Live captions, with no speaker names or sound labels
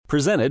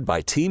Presented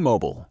by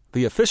T-Mobile,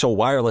 the official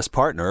wireless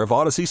partner of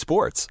Odyssey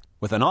Sports.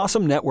 With an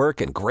awesome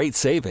network and great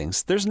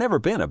savings, there's never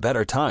been a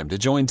better time to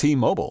join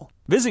T-Mobile.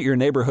 Visit your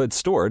neighborhood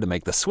store to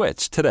make the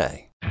switch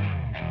today.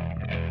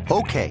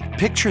 Okay,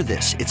 picture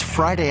this. It's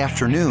Friday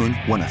afternoon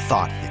when a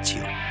thought hits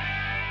you.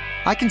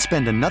 I can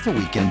spend another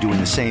weekend doing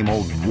the same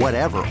old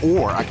whatever,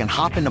 or I can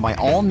hop into my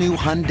all-new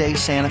Hyundai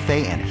Santa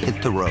Fe and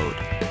hit the road.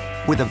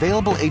 With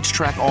available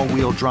H-Track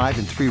all-wheel drive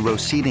and 3-row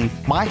seating,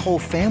 my whole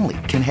family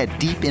can head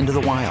deep into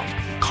the wild.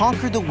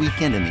 Conquer the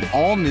weekend in the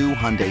all-new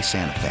Hyundai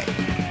Santa Fe.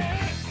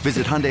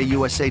 Visit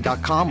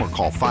HyundaiUSA.com or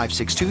call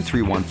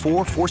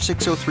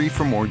 562-314-4603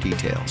 for more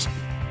details.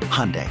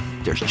 Hyundai,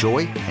 there's joy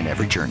in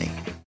every journey.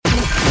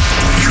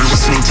 You're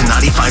listening to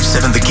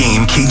 95.7 The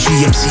Game,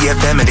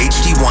 KGMC-FM and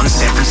HD1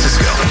 San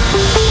Francisco.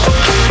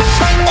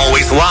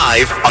 Always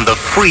live on the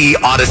free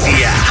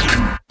Odyssey app.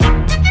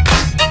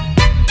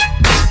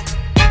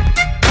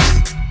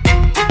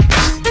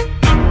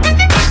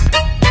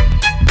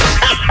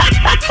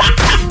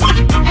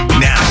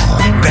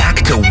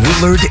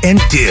 Willard and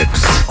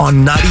Dibbs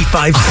on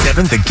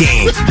 95.7 The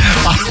Game.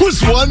 I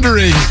was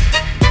wondering,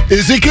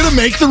 is it going to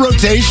make the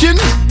rotation?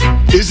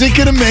 Is it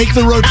going to make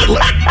the rotation?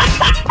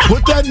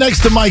 Put that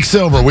next to Mike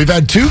Silver. We've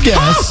had two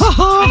guests.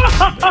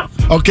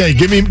 Okay,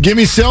 give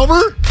me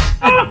Silver.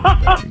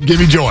 Give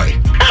me Joy.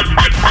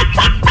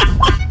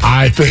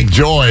 I think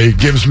Joy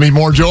gives me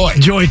more joy.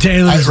 Joy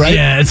Taylor's, right?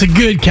 Yeah, it's a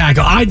good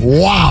cackle.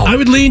 Wow. I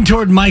would lean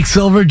toward Mike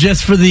Silver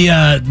just for the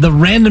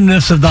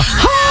randomness of the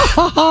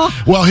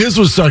Well, his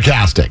was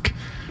sarcastic.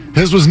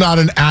 His was not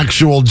an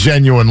actual,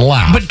 genuine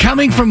laugh. But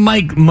coming from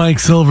Mike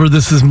Silver,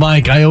 this is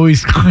Mike. I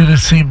always kind of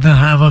seem to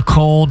have a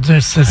cold.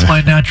 It's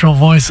my natural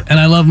voice, and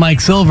I love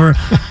Mike Silver.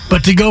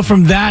 But to go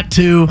from that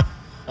to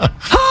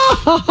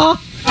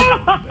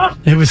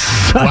it was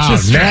such a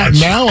stretch.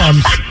 Now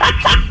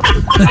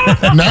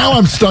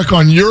I'm stuck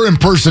on your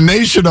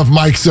impersonation of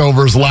Mike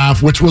Silver's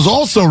laugh, which was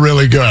also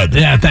really good.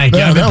 Yeah, thank you.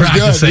 Yeah, I've been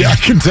practicing. Good. Yeah, I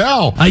can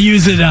tell. I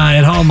use it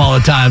at home all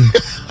the time.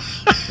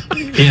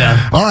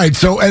 All right.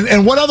 So,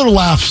 and what other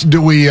laughs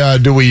do we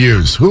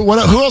use? Who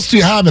else do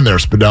you have in there,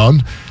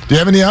 Spadone? Do you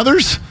have any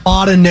others? A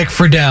lot of Nick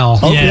Friedel.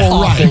 Oh, yeah,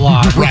 well, right.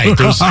 Lot. Right.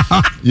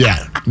 Yeah.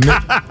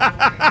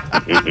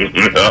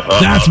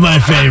 That's my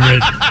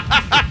favorite.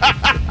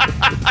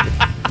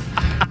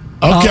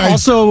 Okay.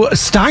 Also,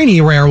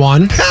 Steiny, rare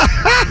one,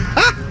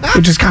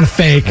 which is kind of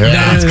fake. Yeah.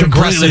 That's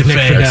completely Nick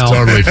fake. Friedel. That's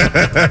totally fake.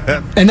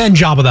 And then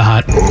Jabba the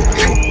Hutt.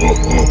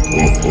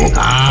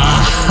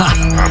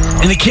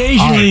 And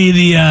occasionally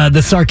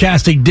the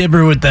sarcastic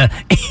dibber with the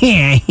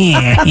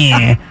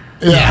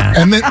Yeah.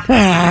 And then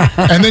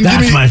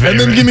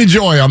give me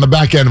Joy on the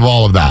back end of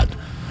all of that.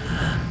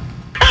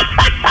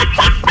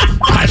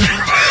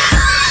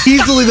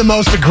 Easily the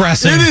most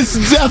aggressive.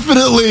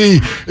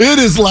 It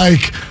is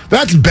like,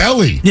 that's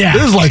belly. Yeah.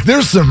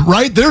 There's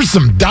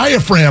some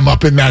diaphragm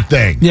up in that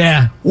thing.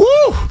 Yeah. Woo!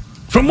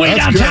 From way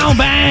That's downtown, good.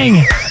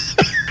 bang.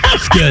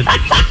 That's good.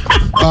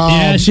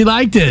 Yeah, she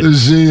liked it.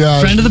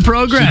 Friend of the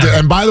program.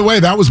 And by the way,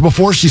 that was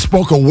before she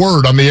spoke a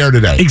word on the air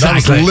today.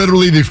 Exactly. That was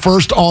literally the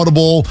first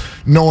audible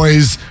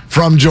noise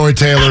from Joy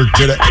Taylor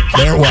today.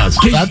 There it was.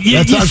 That's you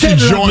how she set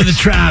it up joined. with a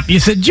trap. You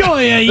said,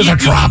 Joy, There's a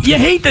trap. you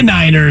hate the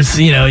Niners.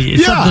 Something to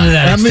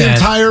that and extent.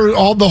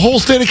 the whole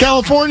state of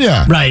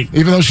California. Right.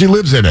 Even though she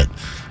lives in it.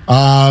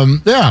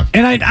 Yeah.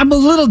 And I'm a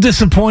little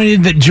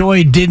disappointed that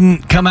Joy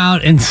didn't come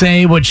out and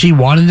say what she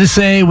wanted to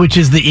say, which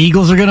is the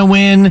Eagles are going to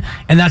win.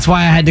 And that's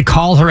why I had to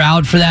call her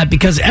out for that,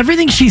 because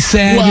everything she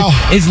said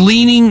is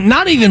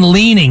not even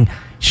leaning.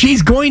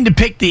 She's going to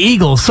pick the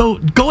Eagles. So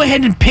go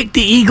ahead and pick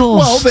the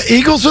Eagles. Well, the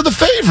Eagles are the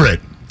favorite.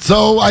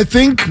 So I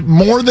think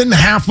more than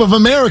half of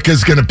America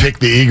is going to pick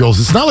the Eagles.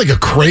 It's not like a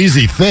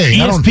crazy thing.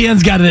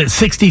 ESPN's got a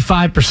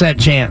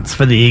 65% chance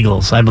for the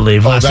Eagles, I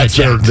believe. Oh, that's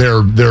their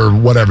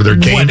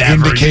game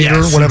indicator,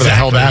 yes, whatever the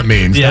hell that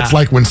means. Yeah. That's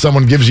like when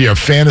someone gives you a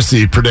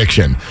fantasy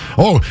prediction.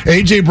 Oh,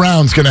 A.J.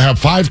 Brown's going to have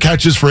 5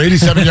 catches for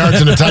 87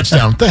 yards and a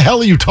touchdown. What the hell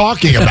are you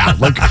talking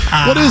about? Like,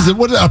 what is it?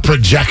 What a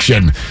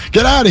projection.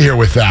 Get out of here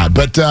with that.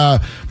 But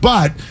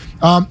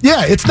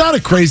it's not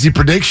a crazy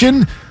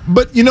prediction.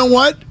 But you know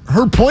what?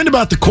 Her point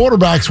about the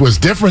quarterbacks was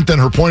different than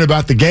her point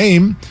about the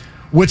game,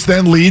 which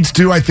then leads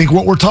to, I think,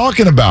 what we're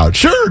talking about.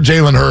 Sure,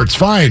 Jalen Hurts,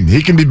 fine.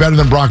 He can be better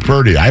than Brock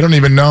Purdy. I don't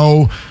even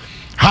know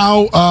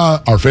how,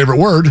 our favorite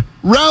word,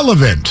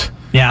 relevant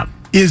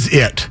is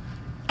it.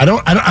 I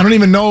don't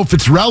even know if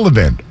it's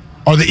relevant.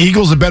 Are the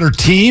Eagles a better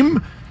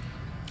team?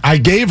 I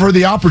gave her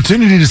the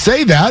opportunity to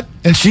say that,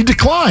 and she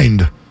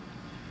declined.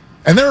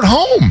 And they're at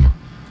home.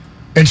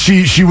 And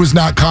she was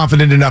not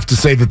confident enough to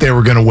say that they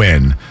were going to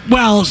win.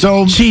 Well,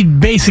 so she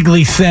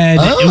basically said,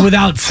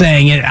 without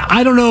saying it,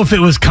 I don't know if it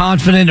was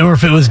confident or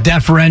if it was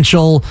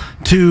deferential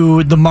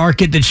to the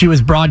market that she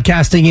was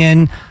broadcasting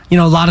in. You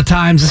know, a lot of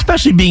times,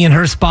 especially being in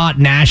her spot,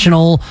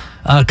 national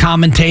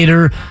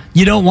commentator,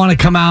 you don't want to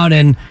come out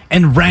and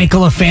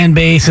rankle a fan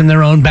base in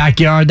their own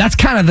backyard. That's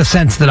kind of the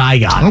sense that I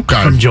got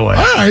from Joy.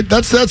 All right,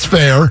 that's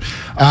fair.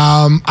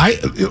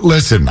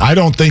 I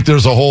don't think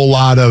there's a whole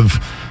lot of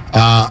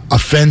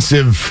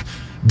offensive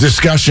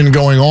discussion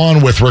going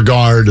on with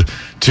regard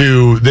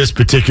to this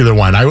particular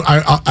one.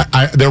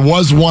 There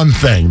was one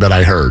thing that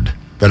I heard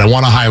that I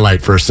want to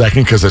highlight for a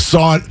second because I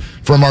saw it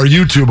from our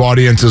YouTube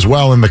audience as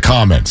well in the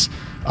comments.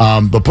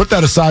 But put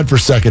that aside for a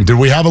second. Did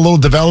we have a little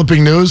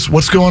developing news?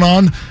 What's going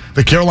on?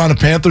 The Carolina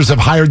Panthers have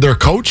hired their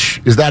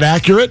coach. Is that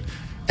accurate?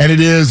 And it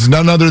is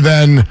none other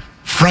than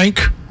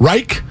Frank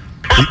Reich.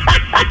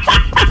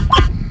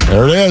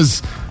 There it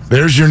is.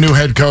 There's your new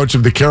head coach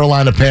of the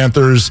Carolina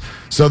Panthers.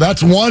 So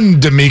that's one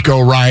D'Amico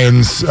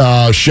Ryan's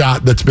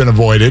shot that's been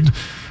avoided.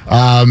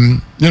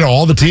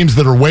 All the teams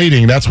that are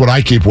waiting, that's what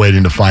I keep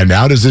waiting to find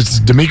out. Is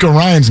D'Amico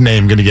Ryan's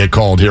name going to get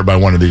called here by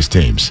one of these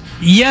teams?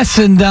 Yes,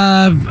 and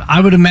I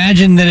would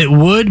imagine that it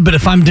would. But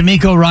if I'm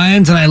D'Amico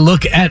Ryan's and I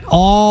look at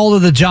all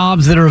of the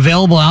jobs that are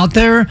available out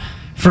there,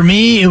 for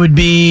me, it would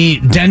be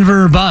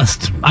Denver or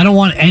bust. I don't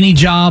want any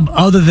job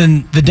other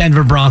than the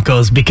Denver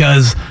Broncos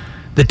because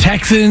the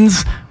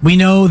Texans, we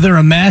know they're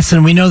a mess,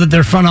 and we know that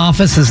their front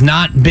office has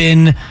not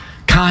been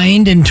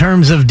kind in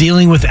terms of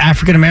dealing with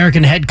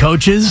African-American head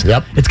coaches.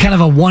 Yep. It's kind of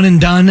a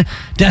one-and-done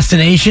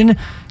destination.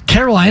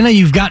 Carolina,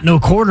 you've got no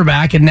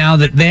quarterback, and now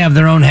that they have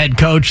their own head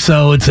coach,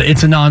 so it's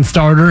a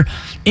non-starter.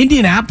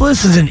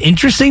 Indianapolis is an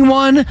interesting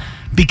one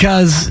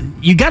because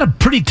you got a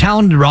pretty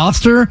talented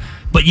roster,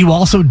 but you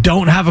also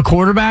don't have a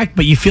quarterback,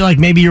 but you feel like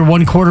maybe you're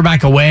one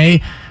quarterback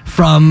away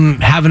from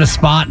having a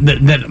spot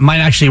that might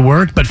actually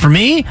work. But for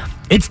me,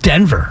 it's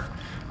Denver.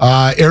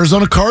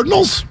 Arizona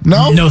Cardinals?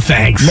 No? No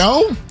thanks.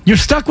 No? You're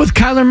stuck with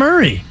Kyler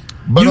Murray.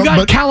 You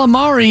got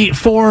Calamari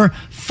for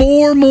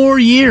 4 more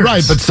years.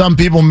 Right, but some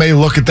people may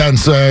look at that and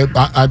say,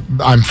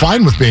 I'm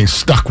fine with being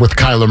stuck with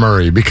Kyler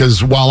Murray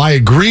because while I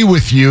agree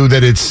with you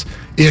that it's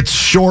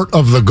short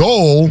of the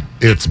goal,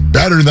 it's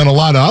better than a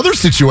lot of other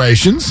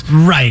situations.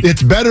 Right.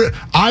 It's better.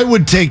 I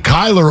would take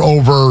Kyler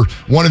over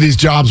one of these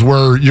jobs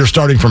where you're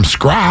starting from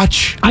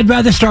scratch. I'd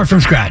rather start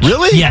from scratch.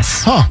 Really?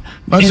 Yes. Huh.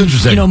 That's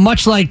interesting.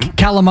 Much like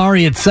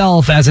calamari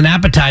itself as an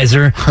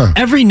appetizer,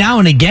 every now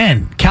and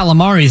again,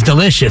 calamari is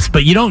delicious,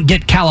 but you don't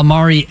get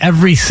calamari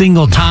every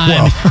single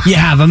time you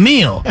have a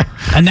meal.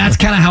 And that's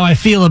kind of how I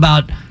feel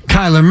about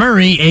Kyler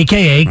Murray,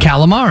 a.k.a.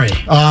 Calamari.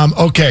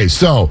 Okay,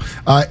 so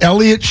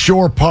Elliot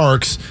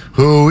Shore-Parks,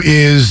 who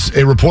is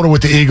a reporter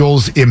with the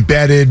Eagles,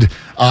 embedded,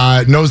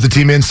 knows the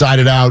team inside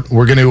and out.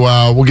 We'll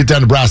get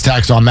down to brass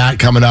tacks on that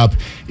coming up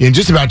in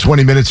just about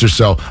 20 minutes or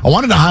so. I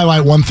wanted to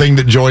highlight one thing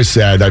that Joy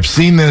said. I've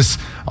seen this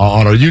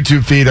on our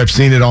YouTube feed. I've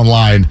seen it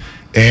online,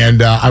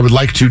 and I would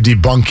like to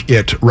debunk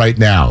it right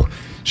now.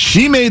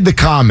 She made the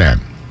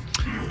comment,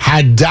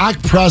 had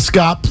Dak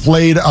Prescott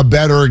played a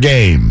better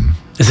game?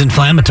 It's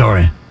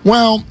inflammatory.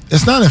 Well,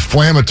 it's not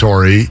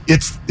inflammatory.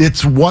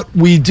 It's what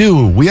we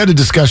do. We had a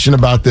discussion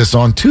about this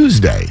on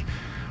Tuesday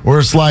where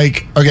it's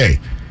like, okay,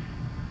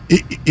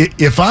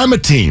 if I'm a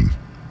team,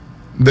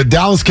 the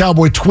Dallas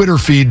Cowboy Twitter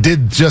feed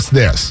did just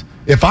this.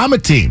 If I'm a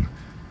team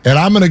and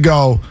I'm going to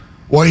go,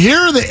 well, here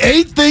are the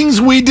 8 things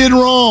we did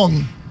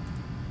wrong.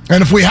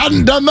 And if we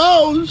hadn't done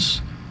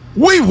those,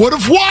 we would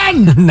have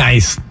won.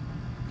 Nice.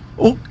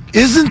 Well,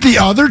 isn't the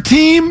other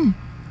team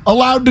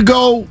allowed to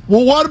go,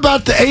 well, what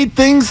about the 8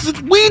 things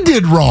that we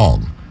did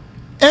wrong?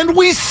 And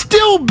we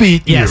still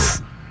beat you.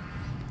 Yes.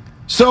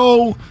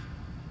 So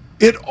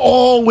it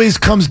always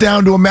comes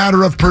down to a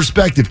matter of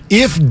perspective.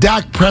 If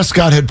Dak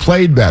Prescott had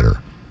played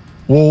better,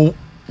 well,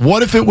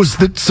 what if it was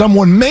that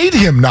someone made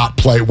him not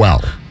play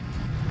well?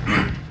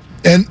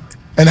 And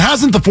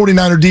hasn't the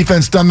 49er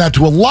defense done that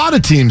to a lot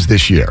of teams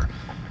this year?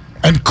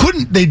 And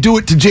couldn't they do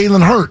it to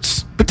Jalen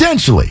Hurts?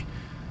 Potentially.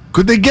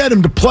 Could they get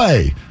him to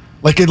play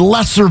like a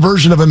lesser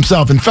version of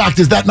himself? In fact,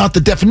 is that not the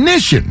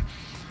definition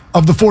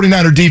of the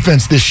 49er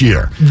defense this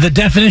year? The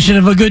definition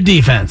of a good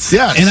defense.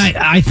 Yes. And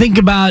I think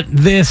about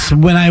this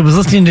when I was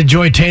listening to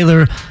Joy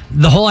Taylor,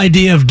 the whole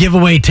idea of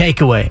giveaway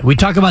takeaway. We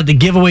talk about the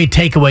giveaway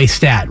takeaway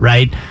stat,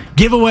 right?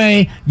 Give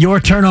away your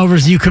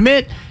turnovers you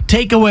commit,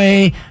 take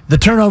away the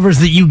turnovers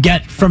that you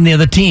get from the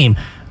other team.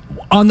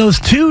 On those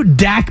 2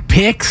 Dak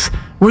picks,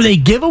 were they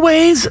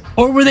giveaways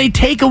or were they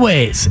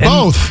takeaways?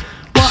 Both.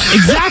 Well,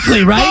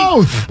 exactly, right?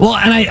 Both. Well,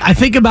 and I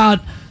think about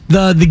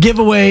the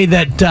giveaway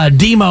that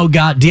Demo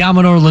got,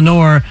 Diamador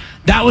Lenore.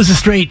 That was a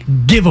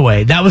straight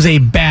giveaway. That was a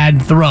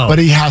bad throw. But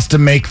he has to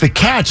make the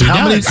catch.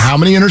 How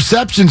many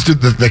interceptions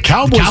did the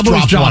Cowboys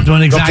dropped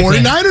one? Exactly.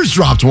 The 49ers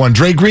dropped one.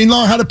 Dre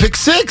Greenlaw had a pick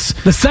 6.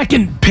 The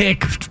second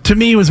pick, to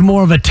me, was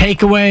more of a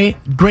takeaway.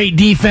 Great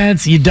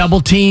defense. You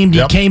double-teamed.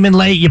 You came in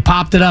late. You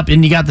popped it up,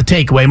 and you got the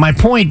takeaway. My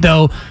point,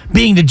 though,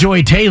 being to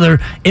Joy Taylor,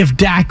 if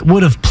Dak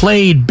would have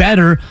played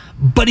better,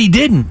 but he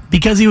didn't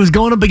because he was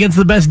going up against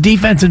the best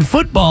defense in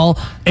football,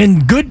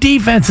 and good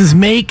defenses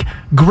make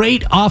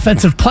great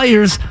offensive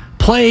players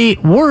play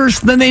worse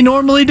than they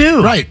normally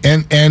do. Right,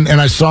 and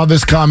I saw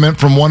this comment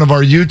from one of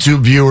our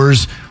YouTube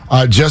viewers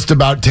just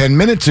about 10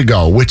 minutes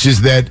ago, which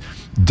is that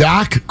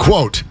Dak,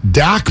 quote,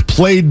 Dak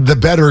played the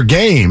better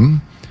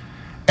game,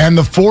 and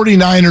the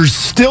 49ers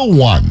still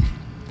won.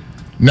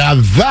 Now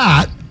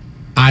that,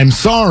 I'm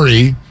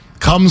sorry,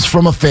 comes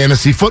from a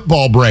fantasy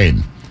football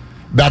brain.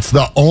 That's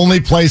the only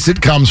place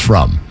it comes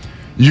from.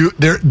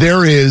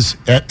 There is,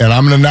 and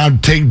I'm going to now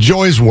take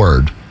Joy's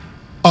word,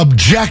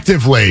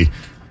 objectively,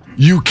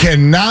 you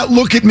cannot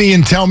look at me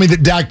and tell me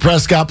that Dak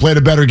Prescott played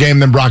a better game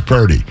than Brock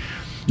Purdy.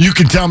 You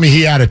can tell me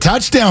he had a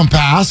touchdown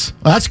pass.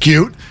 That's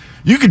cute.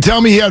 You can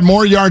tell me he had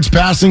more yards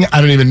passing.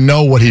 I don't even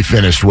know what he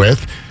finished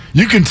with.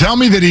 You can tell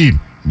me that he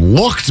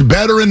looked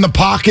better in the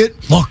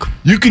pocket. Look.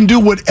 You can do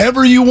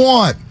whatever you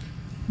want,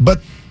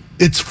 but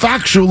it's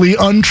factually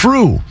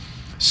untrue.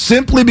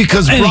 Simply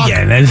because Brock...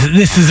 Again,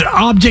 this is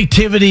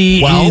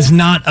objectivity is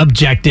not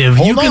objective.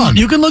 Hold on.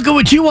 You can look at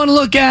what you want to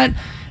look at.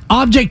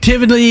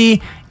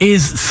 Objectivity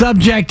is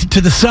subject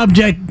to the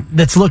subject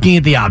that's looking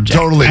at the object.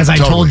 Totally. As I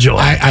told Joy.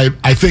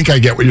 I think I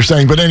get what you're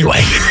saying, but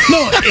anyway.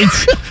 No,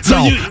 it's...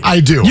 I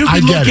do. I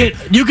get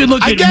it. You could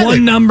look at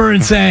one number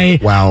and say,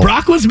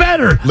 Brock was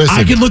better. Listen,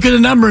 I could look at a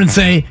number and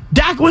say,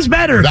 Dak was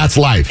better. That's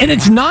life. And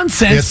it's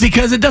nonsense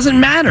because it doesn't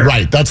matter.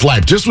 Right, that's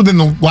life. Just within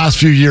the last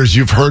few years,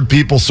 you've heard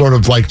people sort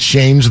of like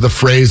change the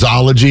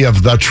phraseology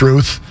of the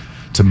truth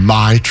to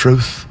my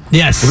truth.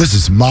 Yes. Well, this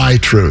is my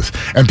truth.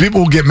 And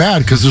people will get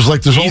mad because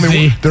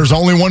there's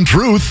only one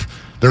truth.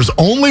 There's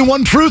only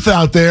one truth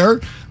out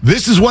there.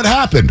 This is what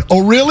happened.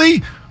 Oh,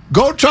 really?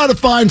 Go try to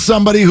find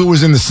somebody who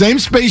was in the same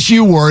space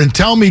you were and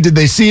tell me, did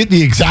they see it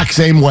the exact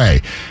same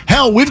way?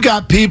 Hell, we've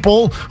got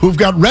people who've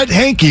got red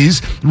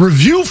hankies,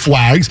 review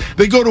flags.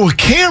 They go to a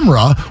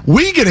camera,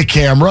 we get a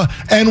camera,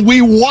 and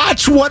we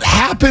watch what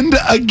happened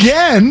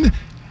again,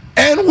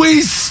 and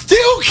we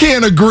still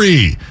can't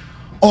agree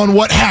on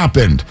what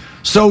happened.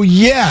 So,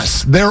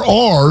 yes, there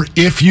are,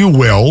 if you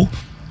will,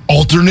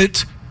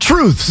 alternate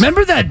truths.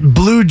 Remember that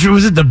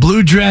was it the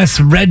blue dress,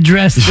 red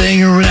dress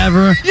thing or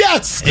whatever?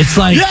 Yes. It's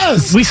like,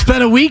 we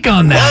spent a week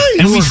on that, right.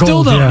 and we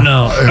still don't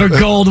know. Or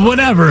gold,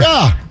 whatever.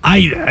 Yeah.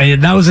 I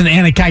that was an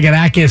Anna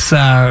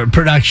Kagarakis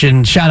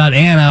production. Shout out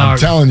Anna, I'm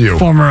telling you.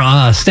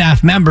 Former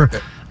staff member.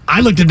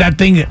 I looked at that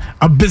thing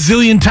a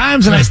bazillion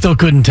times, and I still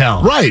couldn't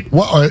tell. Right.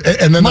 Well,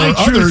 and then my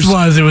truth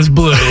was it was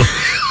blue.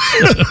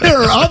 There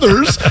are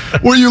others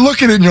where you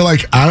look at it and you're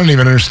like, I don't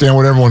even understand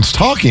what everyone's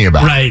talking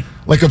about. Right.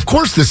 Like, of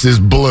course this is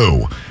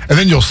blue. And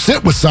then you'll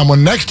sit with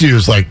someone next to you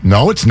who's like,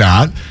 no, it's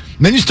not.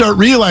 And then you start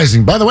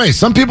realizing, by the way,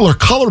 some people are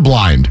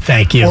colorblind.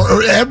 Thank you.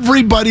 Or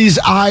everybody's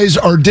eyes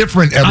are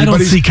different. I don't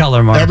see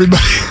color, Mark.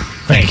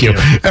 Thank you.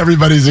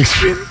 Everybody's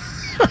experience.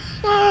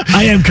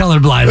 I am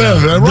colorblind.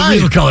 Right. The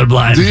real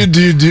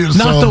colorblind.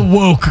 Not the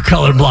woke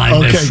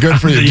colorblindness. Okay,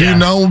 good for you. Do you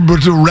know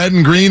between red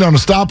and green on a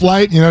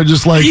stoplight? You know,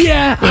 just like...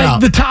 Yeah,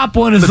 the top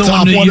one is the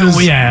one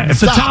that If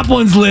the top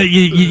one's lit,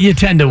 you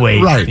tend to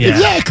wait. Right,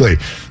 exactly.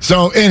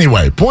 So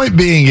anyway, point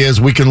being is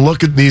we can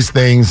look at these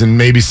things and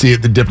maybe see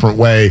it the different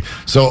way.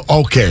 So,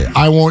 okay,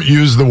 I won't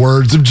use the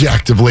words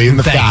objectively and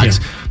the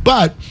facts.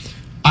 But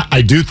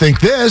I do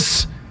think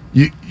this...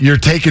 You're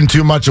taking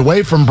too much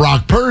away from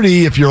Brock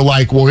Purdy if you're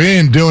like, well, he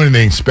didn't do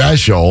anything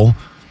special.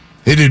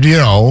 He did,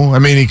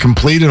 he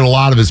completed a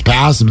lot of his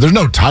passes. There's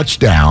no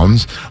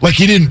touchdowns. Like,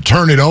 he didn't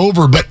turn it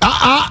over. But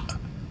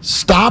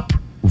stop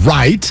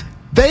right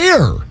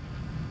there.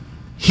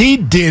 He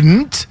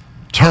didn't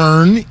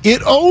turn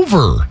it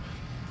over.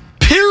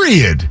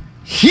 Period.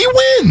 He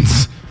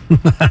wins.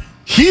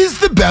 He's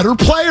the better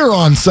player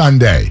on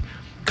Sunday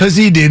because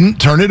he didn't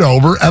turn it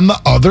over and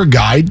the other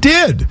guy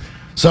did.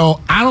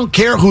 So I don't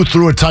care who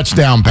threw a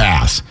touchdown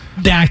pass.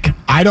 Dak.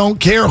 I don't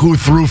care who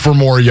threw for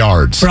more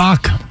yards.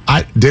 Brock.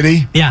 Did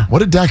he? Yeah. What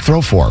did Dak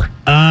throw for?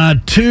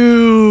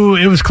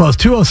 It was close.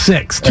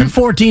 206.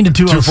 214 to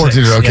 206.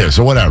 214. Okay,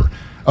 so whatever.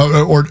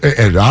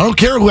 I don't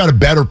care who had a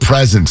better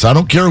presence. I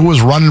don't care who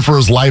was running for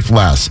his life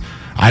less.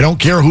 I don't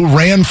care who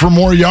ran for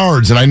more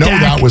yards, and I know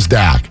that was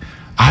Dak.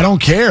 I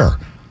don't care.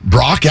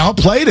 Brock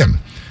outplayed him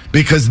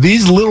because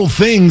these little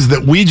things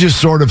that we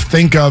just sort of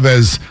think of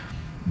as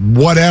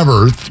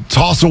whatever,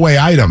 toss away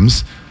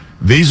items,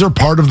 these are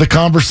part of the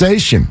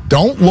conversation.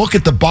 Don't look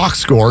at the box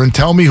score and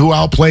tell me who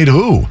outplayed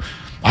who.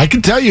 I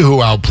can tell you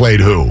who outplayed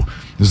who.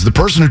 Is the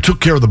person who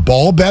took care of the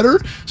ball better?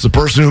 Is the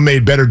person who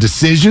made better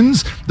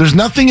decisions? There's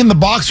nothing in the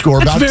box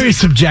score about... That's very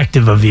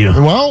subjective of you.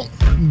 Well,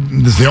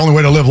 it's the only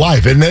way to live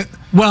life, isn't it?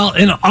 Well,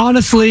 and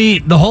honestly,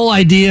 the whole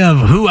idea of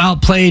who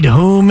outplayed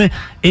whom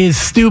is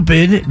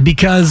stupid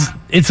because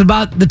it's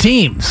about the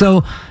team.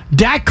 So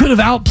Dak could have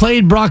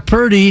outplayed Brock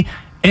Purdy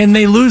and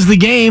they lose the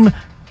game.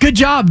 Good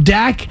job,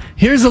 Dak.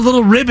 Here's a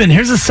little ribbon.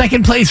 Here's a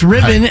second place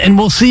ribbon, and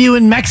we'll see you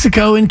in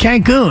Mexico in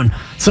Cancun.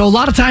 So a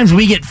lot of times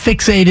we get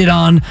fixated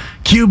on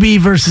QB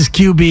versus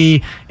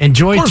QB, and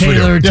Joy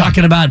Taylor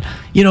talking about,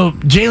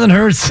 Jalen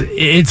Hurts,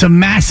 it's a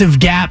massive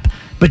gap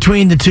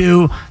between the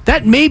two.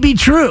 That may be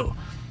true.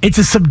 It's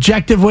a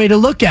subjective way to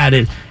look at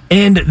it.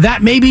 And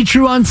that may be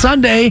true on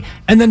Sunday,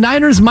 and the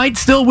Niners might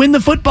still win the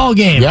football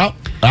game. Yep,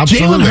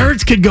 absolutely. Jalen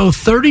Hurts could go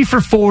 30 for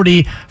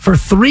 40 for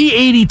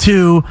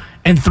 382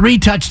 and 3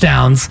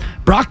 touchdowns.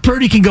 Brock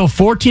Purdy can go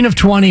 14 of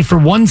 20 for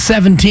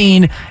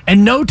 117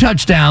 and no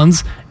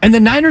touchdowns, and the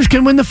Niners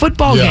can win the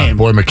football game.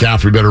 Boy,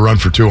 McCaffrey better run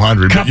for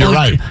 200. You're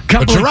right.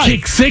 Couple of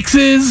kick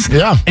sixes.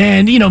 Yeah.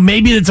 And,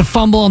 maybe it's a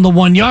fumble on the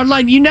 1 yard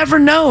line. You never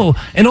know.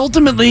 And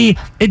ultimately,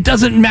 it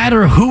doesn't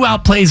matter who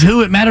outplays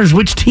who. It matters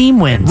which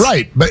team wins.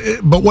 Right.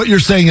 But what you're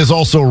saying is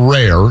also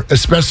rare,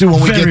 especially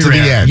when we get to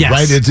rare. the end, Yes.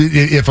 right?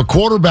 If a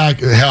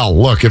quarterback,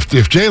 look, if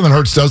Jalen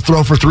Hurts does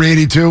throw for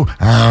 382,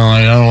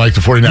 I don't like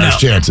the 49ers'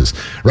 chances,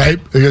 right?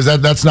 Because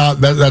that's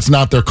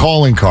not their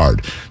calling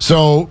card.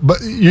 So, but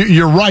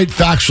you're right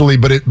factually,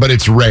 but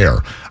it's rare.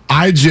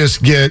 I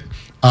just get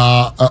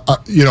a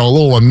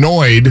little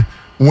annoyed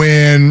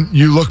when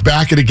you look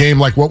back at a game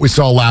like what we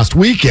saw last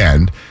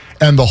weekend,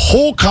 and the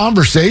whole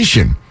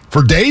conversation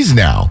for days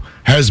now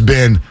has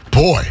been,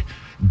 boy,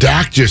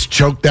 Dak just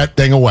choked that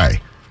thing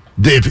away.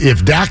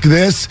 If Dak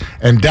this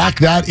and Dak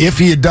that, if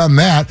he had done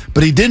that,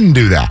 but he didn't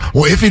do that.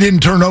 Well, if he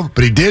didn't turn over,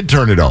 but he did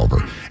turn it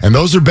over. And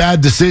those are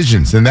bad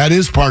decisions, and that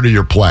is part of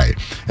your play.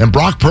 And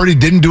Brock Purdy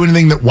didn't do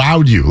anything that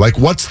wowed you. Like,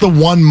 what's the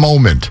one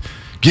moment?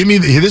 Give me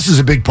this is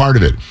a big part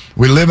of it.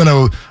 We live in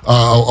a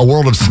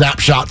world of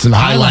snapshots and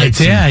highlights.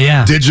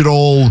 Yeah.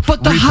 Digital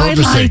but the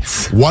repurposing.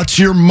 highlights. What's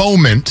your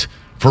moment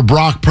for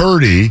Brock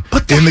Purdy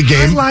in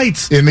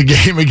the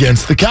game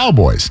against the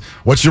Cowboys?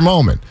 What's your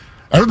moment?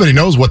 Everybody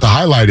knows what the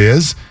highlight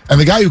is, and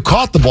the guy who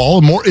caught the ball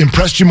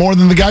impressed you more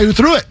than the guy who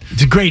threw it.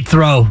 It's a great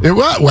throw. It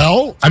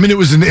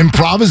was an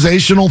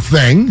improvisational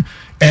thing,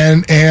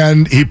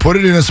 and he put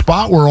it in a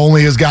spot where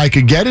only his guy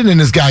could get it, and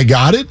his guy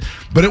got it.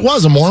 But it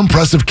was a more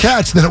impressive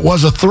catch than it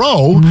was a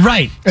throw.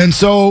 Right. And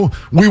so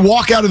we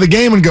walk out of the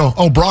game and go,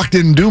 oh, Brock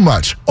didn't do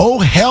much. Oh,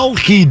 hell,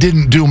 he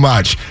didn't do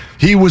much.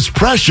 He was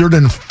pressured,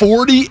 and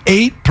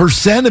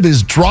 48% of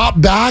his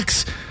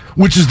dropbacks,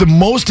 which is the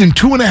most in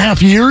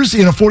 2.5 years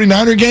in a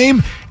 49er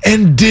game,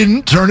 and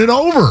didn't turn it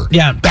over.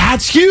 Yeah.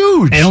 That's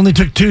huge. It only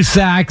took 2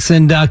 sacks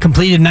and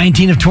completed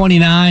 19 of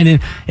 29.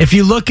 And if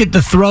you look at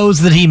the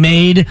throws that he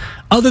made,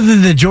 other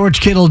than the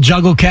George Kittle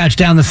juggle catch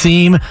down the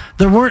seam,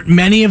 there weren't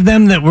many of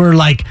them that were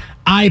like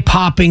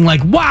eye-popping,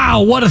 like,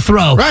 wow, what a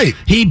throw. Right.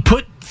 He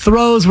put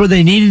throws where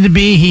they needed to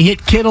be. He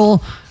hit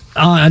Kittle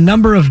a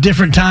number of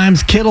different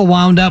times. Kittle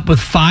wound up with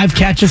 5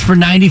 catches for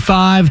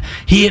 95.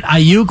 He hit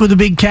Ayuk with a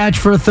big catch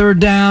for a third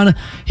down.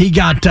 He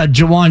got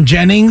Jawan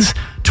Jennings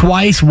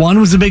twice. One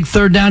was a big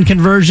third down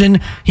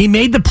conversion. He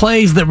made the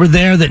plays that were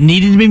there that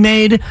needed to be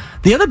made.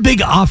 The other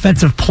big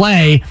offensive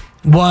play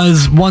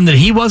was one that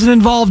he wasn't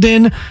involved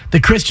in, the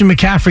Christian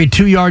McCaffrey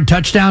 2-yard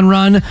touchdown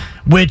run,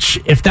 which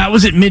if that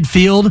was at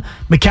midfield,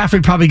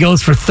 McCaffrey probably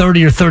goes for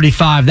 30 or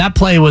 35. That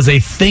play was a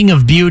thing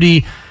of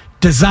beauty,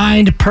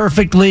 designed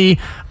perfectly,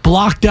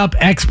 blocked up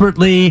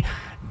expertly.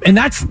 And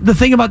that's the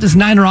thing about this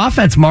Niner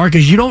offense, Mark,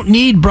 is you don't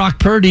need Brock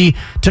Purdy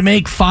to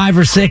make 5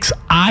 or 6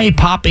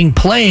 eye-popping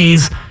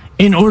plays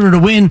in order to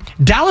win.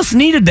 Dallas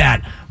needed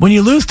that. When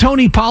you lose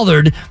Tony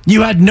Pollard,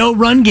 you had no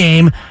run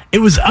game. It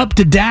was up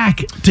to Dak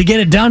to get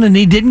it done, and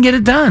he didn't get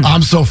it done.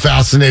 I'm so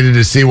fascinated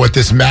to see what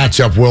this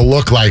matchup will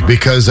look like,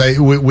 because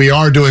we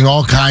are doing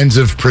all kinds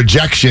of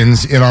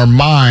projections in our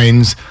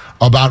minds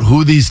about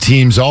who these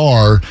teams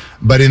are,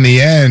 but in the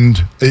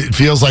end, it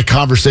feels like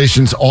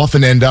conversations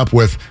often end up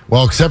with,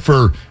 well, except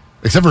for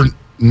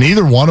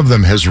neither one of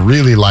them has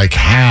really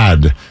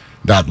had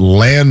that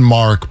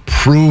landmark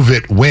prove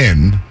it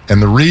win,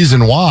 and the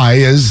reason why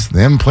is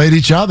they haven't played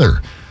each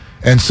other.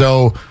 And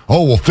so,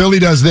 Philly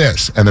does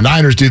this and the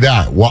Niners do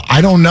that. Well,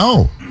 I don't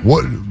know.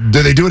 What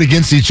do they do it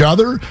against each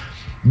other?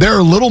 There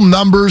are little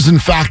numbers and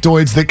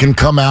factoids that can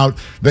come out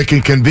that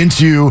can convince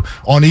you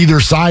on either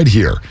side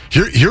here.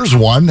 Here's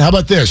one. How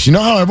about this? You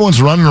know how everyone's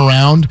running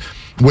around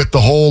with the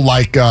whole,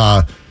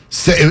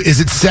 is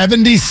it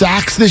 70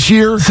 sacks this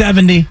year?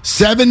 70.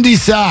 70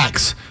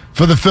 sacks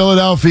for the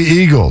Philadelphia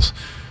Eagles.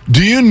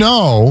 Do you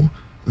know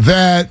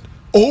that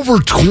over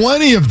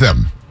 20 of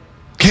them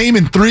came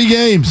in 3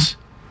 games?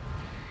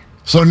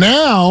 So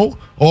now,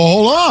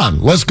 hold on.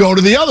 Let's go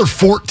to the other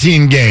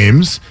 14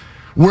 games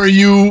where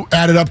you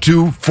added up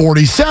to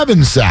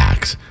 47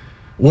 sacks.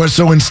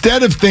 So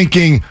instead of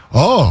thinking,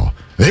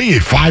 they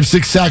get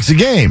 5-6 sacks a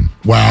game.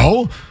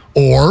 Well,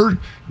 or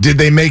did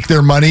they make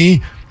their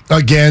money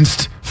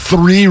against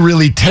 3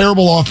 really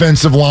terrible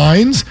offensive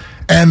lines,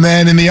 and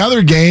then in the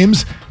other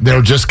games,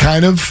 they're just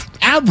kind of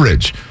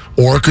average?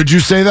 Or could you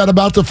say that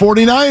about the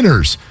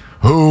 49ers,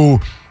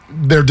 who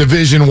their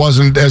division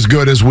wasn't as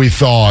good as we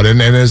thought,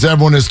 and as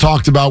everyone has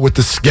talked about with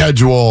the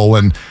schedule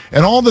and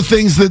all the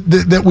things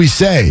that we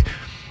say?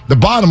 The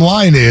bottom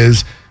line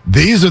is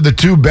these are the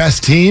 2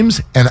 best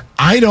teams, and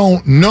I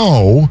don't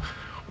know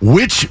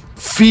which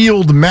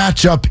field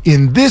matchup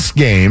in this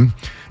game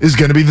is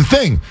going to be the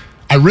thing.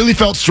 I really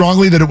felt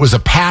strongly that it was a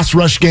pass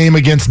rush game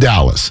against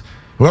Dallas.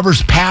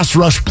 Whoever's pass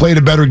rush played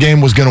a better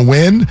game was going to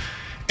win,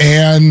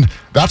 and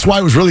that's why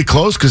it was really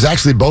close, because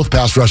actually both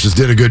pass rushes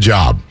did a good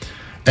job.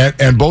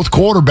 And both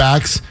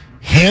quarterbacks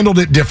handled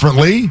it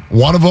differently.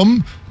 One of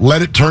them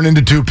let it turn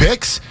into 2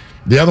 picks.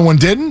 The other one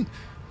didn't.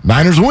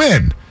 Niners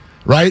win,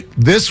 right?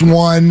 This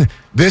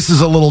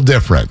is a little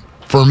different.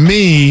 For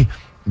me,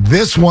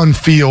 this one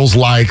feels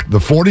like the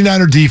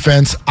 49er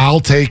defense I'll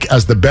take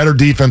as the better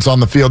defense on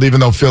the field, even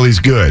though Philly's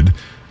good.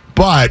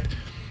 But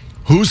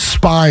who's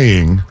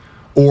spying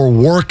or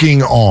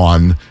working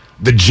on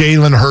the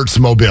Jalen Hurts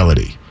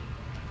mobility?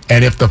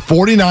 And if the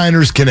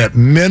 49ers can at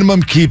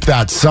minimum keep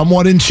that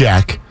somewhat in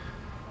check,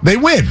 they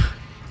win.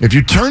 If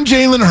you turn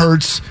Jalen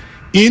Hurts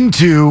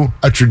into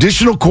a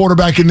traditional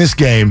quarterback in this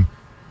game,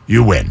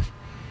 you win.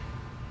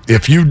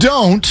 If you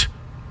don't,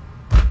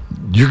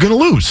 you're going to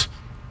lose.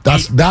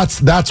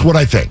 That's what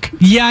I think.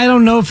 Yeah, I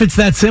don't know if it's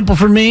that simple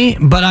for me,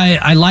 but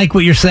I like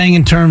what you're saying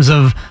in terms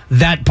of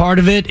that part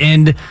of it.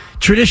 And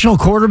traditional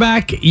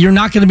quarterback, you're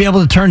not going to be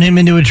able to turn him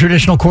into a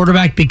traditional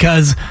quarterback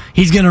because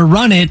he's going to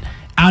run it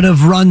out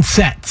of run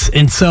sets.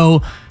 And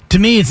so to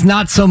me, it's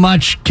not so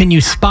much can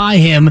you spy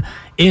him,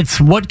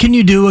 it's what can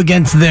you do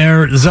against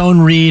their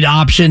zone read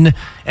option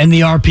and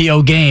the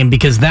RPO game,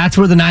 because that's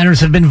where the Niners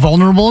have been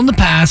vulnerable in the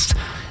past.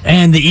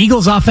 And the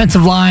Eagles'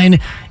 offensive line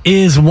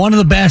is one of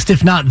the best,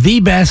 if not the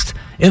best,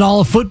 in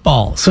all of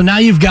football. So now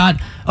you've got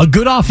a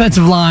good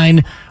offensive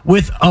line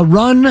with a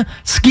run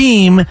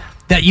scheme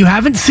that you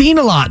haven't seen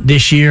a lot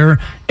this year,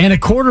 and a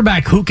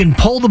quarterback who can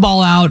pull the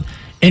ball out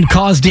and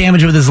cause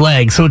damage with his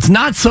legs. So it's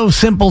not so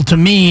simple to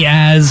me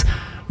as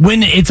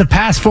when it's a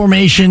pass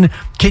formation,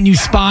 can you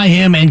spy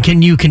him and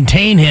can you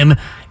contain him?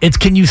 It's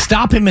can you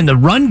stop him in the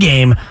run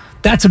game?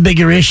 That's a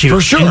bigger issue.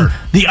 For sure. And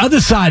the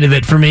other side of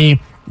it for me,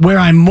 where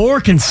I'm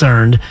more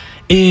concerned,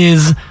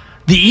 is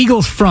the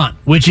Eagles front,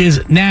 which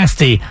is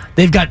nasty.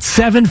 They've got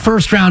 7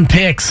 first-round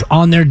picks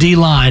on their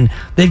D-line.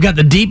 They've got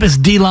the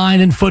deepest D-line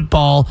in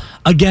football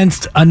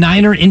against a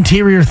Niner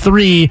interior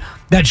 3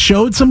 that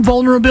showed some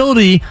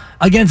vulnerability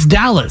against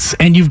Dallas.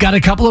 And you've got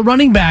a couple of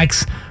running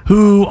backs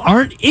who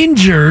aren't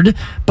injured,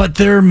 but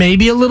they're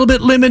maybe a little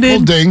bit limited. A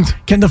little dinged.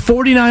 Can the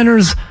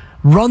 49ers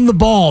run the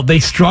ball? They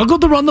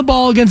struggled to run the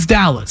ball against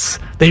Dallas.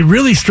 They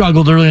really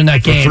struggled earlier in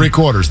that game. For 3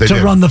 quarters, they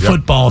did. Run the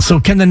football. So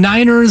can the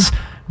Niners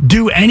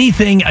do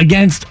anything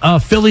against a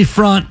Philly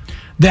front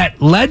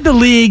that led the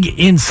league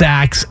in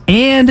sacks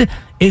and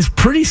is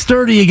pretty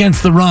sturdy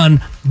against the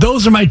run?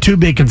 Those are my 2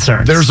 big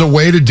concerns. There's a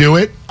way to do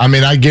it. I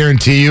mean, I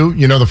guarantee you,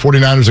 the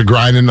 49ers are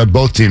grinding,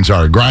 both teams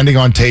are grinding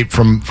on tape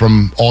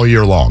from all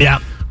year long. Yeah.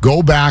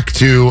 Go back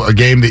to a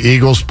game the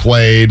Eagles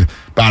played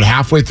about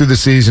halfway through the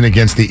season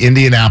against the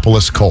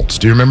Indianapolis Colts.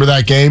 Do you remember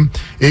that game?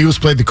 Eagles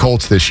played the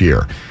Colts this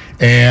year.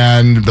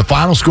 And the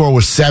final score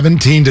was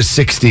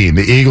 17-16.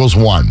 The Eagles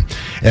won.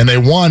 And they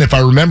won, if I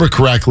remember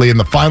correctly, in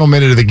the final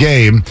minute of the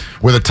game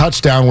with a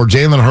touchdown where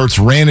Jalen Hurts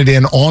ran it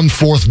in on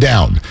 4th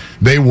down.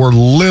 They were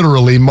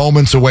literally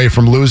moments away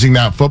from losing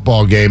that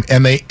football game.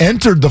 And they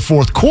entered the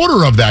 4th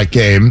quarter of that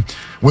game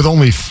with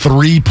only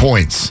 3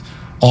 points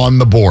on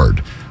the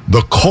board.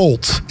 The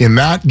Colts in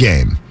that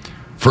game,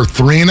 for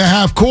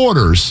 3.5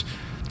 quarters,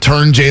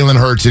 turned Jalen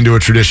Hurts into a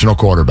traditional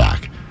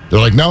quarterback.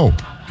 They're like, no,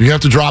 you have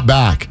to drop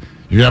back.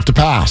 You're going to have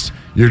to pass.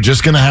 You're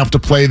just going to have to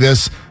play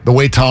this the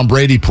way Tom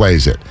Brady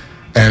plays it.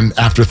 And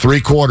after 3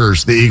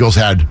 quarters, the Eagles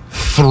had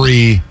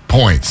 3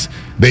 points.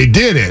 They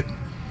did it,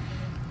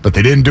 but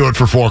they didn't do it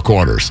for 4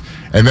 quarters.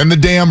 And then the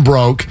dam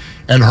broke,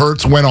 and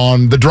Hurts went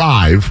on the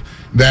drive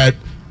that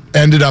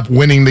ended up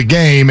winning the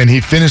game, and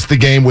he finished the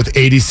game with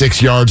 86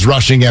 yards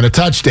rushing and a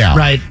touchdown.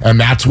 Right. And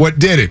that's what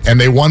did it. And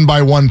they won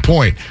by 1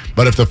 point.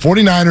 But if the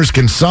 49ers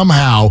can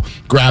somehow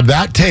grab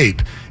that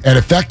tape and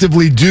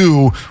effectively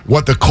do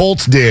what the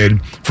Colts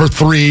did for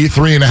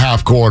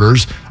 3.5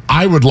 quarters,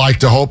 I would like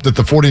to hope that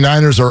the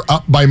 49ers are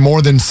up by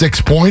more than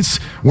 6 points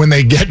when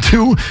they get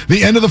to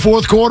the end of the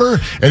 4th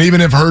quarter. And even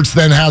if Hurts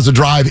then has a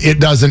drive, it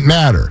doesn't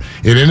matter.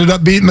 It ended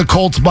up beating the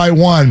Colts by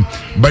 1.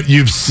 But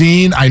you've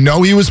seen, I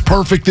know he was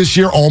perfect this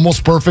year,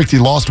 almost perfect. He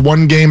lost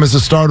 1 game as a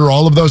starter,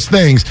 all of those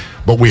things.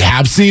 But we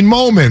have seen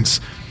moments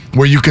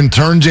where you can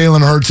turn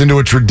Jalen Hurts into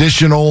a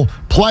traditional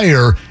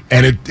player,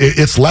 and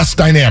it's less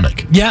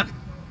dynamic. Yep.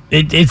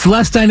 It's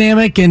less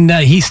dynamic, and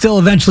he still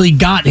eventually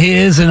got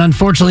his, and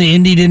unfortunately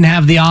Indy didn't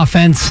have the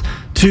offense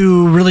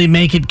to really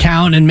make it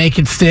count and make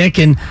it stick.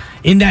 And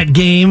in that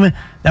game,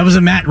 that was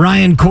a Matt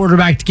Ryan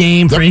quarterbacked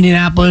game for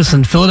Indianapolis,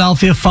 and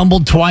Philadelphia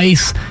fumbled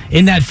twice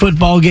in that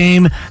football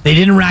game. They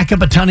didn't rack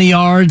up a ton of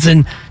yards,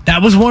 and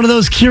that was one of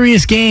those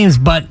curious games,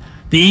 but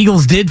the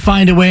Eagles did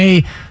find a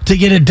way to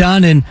get it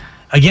done. And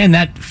again,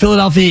 that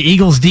Philadelphia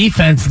Eagles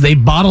defense, they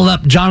bottled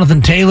up Jonathan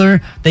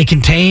Taylor. They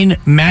contained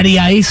Matty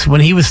Ice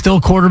when he was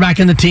still quarterback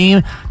in the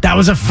team. That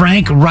was a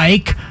Frank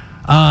Reich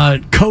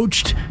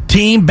coached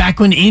team back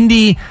when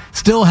Indy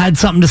still had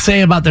something to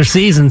say about their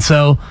season.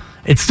 So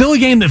it's still a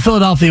game that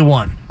Philadelphia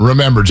won.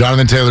 Remember,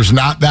 Jonathan Taylor's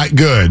not that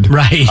good.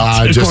 Right.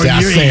 Just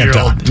ask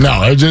Santa.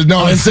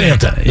 And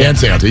Santa. Yeah. And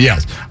Santa,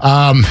 yes.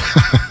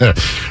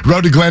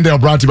 Road to Glendale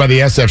brought to you by the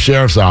SF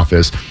Sheriff's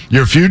Office.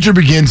 Your future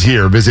begins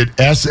here. Visit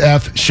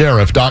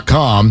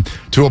sfsheriff.com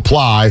to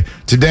apply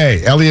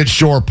today. Elliot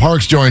Shore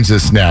Parks joins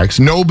us next.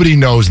 Nobody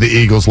knows the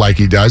Eagles like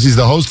he does. He's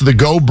the host of the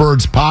Go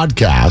Birds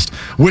podcast,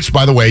 which,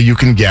 by the way, you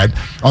can get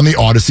on the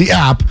Odyssey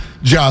app,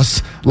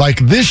 just like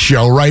this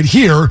show right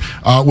here,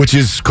 which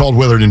is called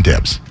Willard and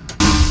Tibbs.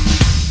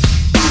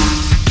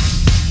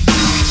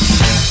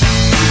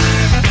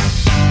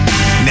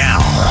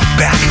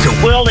 back to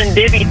Will and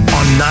Dibby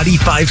on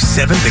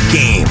 95.7 The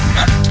Game.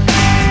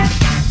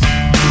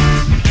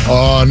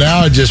 Oh, now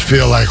I just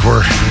feel like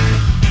we're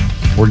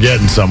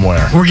getting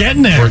somewhere. We're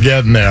getting there. We're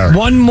getting there.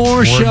 One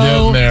more show.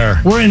 Getting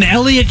there. We're in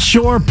Elliott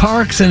Shore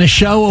Parks and a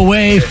show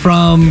away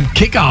from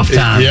kickoff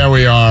time. Yeah,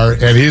 we are.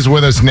 And he's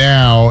with us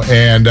now.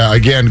 And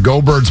again,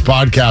 Go Birds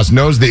Podcast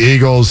knows the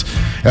Eagles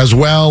as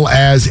well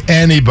as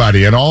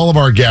anybody. And all of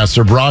our guests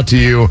are brought to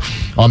you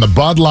on the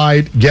Bud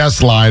Light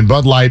guest line.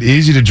 Bud Light,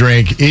 easy to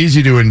drink,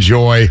 easy to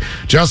enjoy,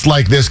 just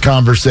like this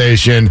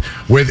conversation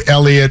with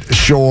Elliott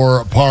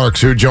Shore Parks,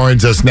 who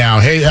joins us now.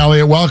 Hey,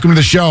 Elliott, welcome to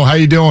the show. How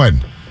you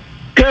doing?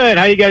 Good.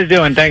 How you guys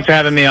doing? Thanks for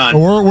having me on.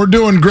 We're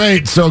doing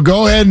great. So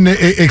go ahead and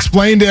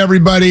explain to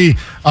everybody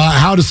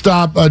how to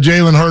stop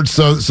Jalen Hurts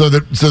so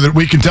that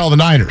we can tell the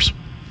Niners.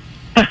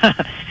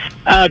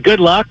 Good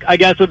luck, I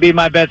guess, would be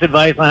my best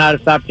advice on how to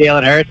stop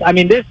Jalen Hurts. I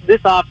mean, this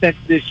offense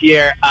this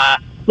year,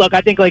 look, I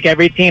think like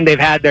every team, they've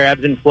had their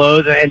ebbs and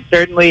flows. And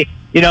certainly,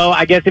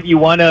 I guess if you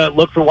want to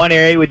look for one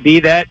area, it would be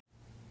that.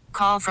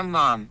 Call from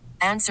mom.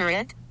 Answer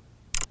it.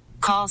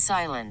 Call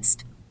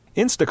silenced.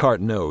 Instacart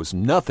knows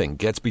nothing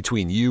gets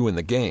between you and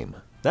the game.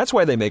 That's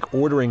why they make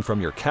ordering from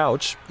your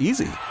couch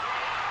easy.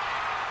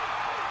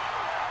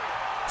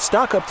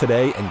 Stock up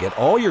today and get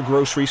all your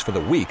groceries for the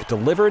week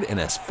delivered in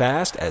as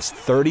fast as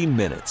 30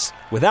 minutes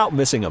without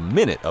missing a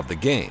minute of the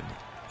game.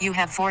 You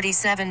have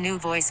 47 new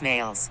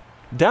voicemails.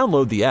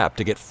 Download the app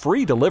to get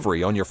free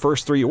delivery on your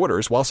first 3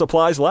 orders while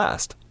supplies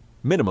last.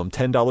 Minimum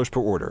 $10 per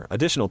order.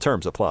 Additional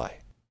terms apply.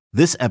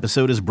 This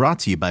episode is brought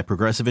to you by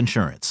Progressive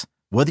Insurance.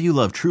 Whether you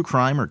love true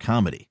crime or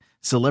comedy,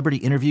 celebrity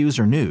interviews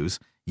or news,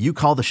 you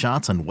call the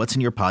shots on what's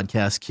in your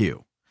podcast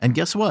queue. And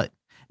guess what?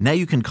 Now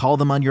you can call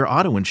them on your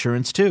auto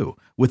insurance too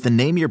with the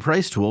Name Your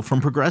Price tool from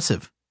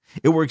Progressive.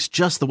 It works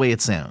just the way it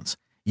sounds.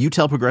 You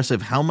tell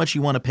Progressive how much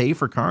you want to pay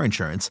for car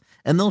insurance,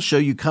 and they'll show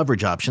you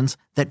coverage options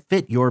that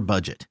fit your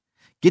budget.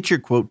 Get your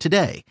quote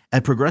today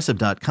at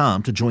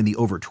Progressive.com to join the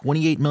over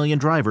 28 million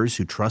drivers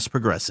who trust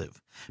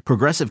Progressive.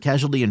 Progressive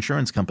Casualty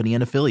Insurance Company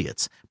and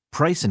Affiliates.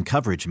 Price and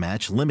coverage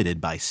match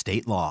limited by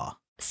state law.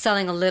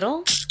 Selling a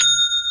little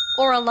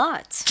or a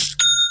lot?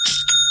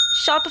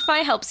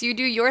 Shopify helps you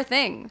do your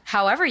thing,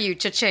 however you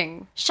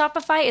cha-ching.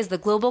 Shopify is the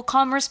global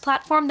commerce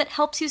platform that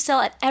helps you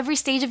sell at every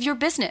stage of your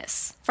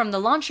business. From the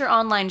launch your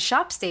online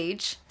shop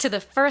stage, to the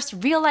first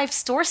real-life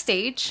store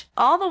stage,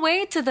 all the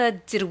way to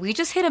the did we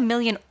just hit 1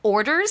 million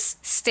orders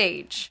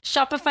stage.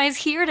 Shopify's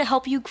here to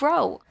help you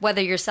grow.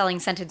 Whether you're selling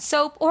scented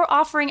soap or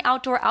offering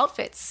outdoor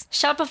outfits,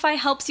 Shopify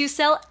helps you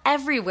sell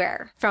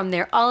everywhere. From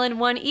their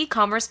all-in-one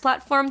e-commerce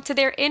platform to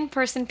their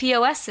in-person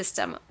POS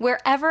system,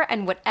 wherever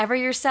and whatever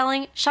you're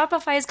selling,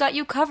 Shopify's got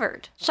you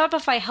covered.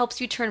 Shopify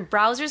helps you turn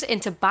browsers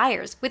into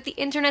buyers with the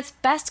internet's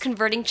best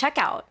converting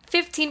checkout.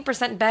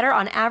 15% better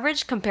on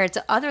average compared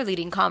to other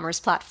leading commerce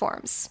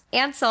platforms.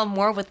 And sell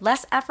more with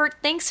less effort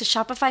thanks to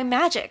Shopify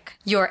Magic,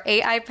 your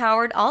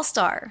AI-powered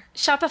all-star.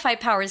 Shopify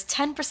powers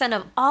 10%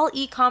 of all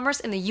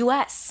e-commerce in the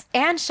U.S.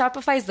 And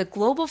Shopify is the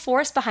global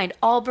force behind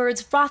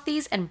Allbirds,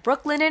 Rothy's, and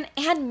Brooklinen,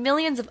 and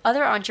millions of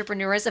other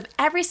entrepreneurs of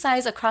every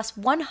size across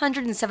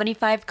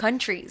 175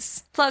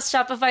 countries. Plus,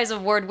 Shopify's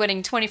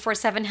award-winning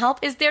 24/7 help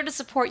is there to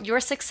support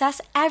your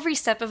success every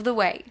step of the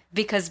way.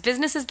 Because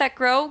businesses that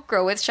grow,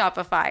 grow with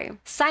Shopify.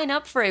 Sign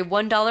up for a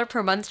 $1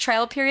 per month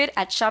trial period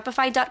at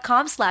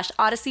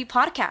shopify.com/Odyssey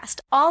Podcast,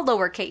 all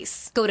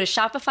lowercase. Go to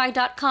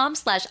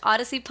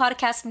shopify.com/Odyssey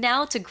Podcast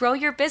now to grow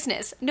your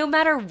business, no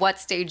matter what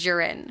stage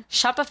you're in.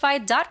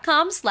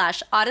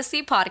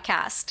 Shopify.com/Odyssey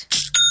Podcast.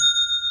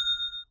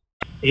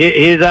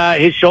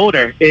 His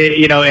shoulder,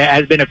 it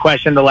has been a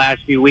question the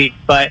last few weeks,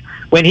 but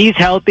when he's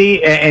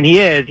healthy, and he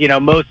is,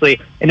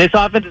 mostly, and this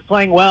offense is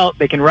playing well,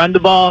 they can run the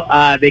ball,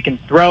 they can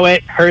throw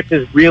it. Hurts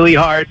is really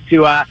hard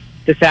to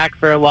sack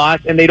for a loss,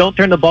 and they don't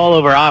turn the ball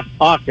over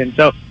often.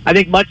 So I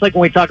think much like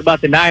when we talk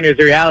about the Niners,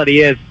 the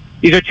reality is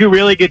these are two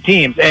really good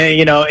teams, and,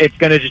 it's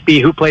going to just be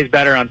who plays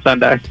better on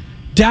Sunday.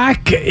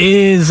 Dak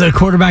is a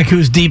quarterback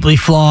who's deeply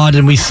flawed,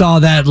 and we saw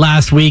that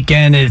last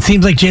weekend. And it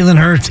seems like Jalen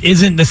Hurts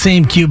isn't the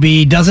same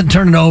QB, doesn't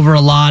turn it over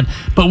a lot.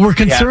 But we're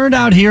concerned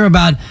out here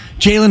about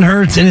Jalen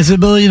Hurts and his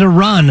ability to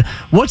run.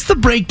 What's the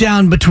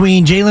breakdown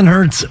between Jalen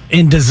Hurts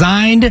in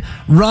designed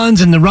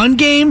runs in the run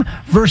game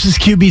versus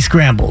QB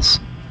scrambles?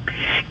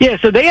 Yeah,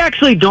 so they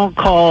actually don't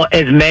call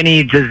as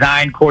many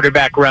designed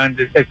quarterback runs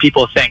as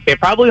people think. They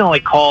probably only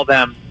call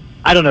them,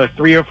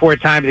 3 or 4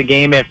 times a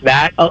game, if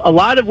that. A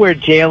lot of where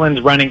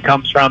Jalen's running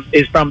comes from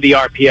is from the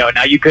RPO.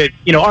 Now, you could,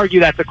 argue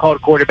that's a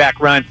called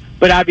quarterback run,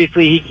 but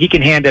obviously he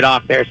can hand it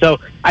off there. So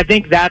I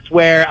think that's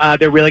where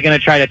they're really going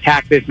to try to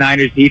attack this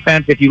Niners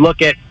defense. If you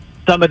look at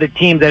some of the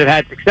teams that have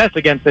had success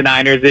against the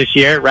Niners this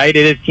year, right,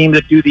 it is teams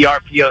that do the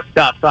RPO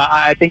stuff. So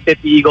I think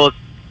that the Eagles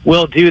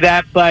will do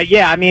that. But,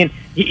 yeah, I mean,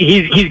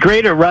 he's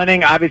great at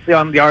running, obviously,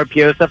 on the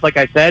RPO stuff, like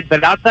I said.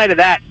 But outside of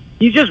that,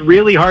 he's just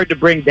really hard to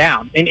bring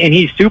down, and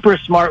he's super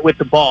smart with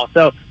the ball.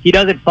 So he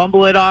doesn't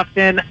fumble it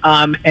often,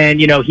 and,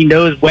 he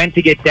knows when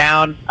to get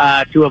down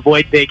to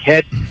avoid big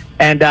hits.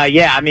 And,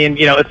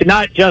 if it's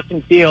not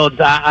Justin Fields,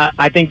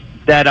 I think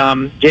that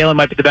Jalen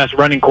might be the best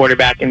running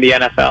quarterback in the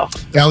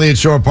NFL. Elliot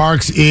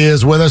Shore-Parks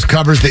is with us,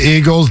 covers the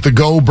Eagles, the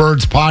Go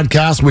Birds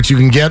podcast, which you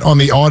can get on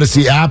the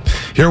Odyssey app.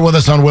 Here with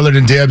us on Willard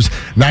and Dibs,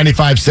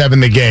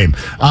 95.7 The Game.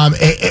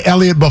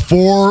 Elliot,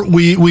 before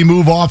we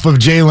move off of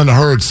Jalen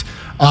Hurts,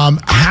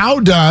 how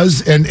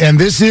does, and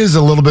this is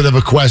a little bit of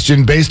a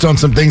question based on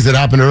some things that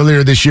happened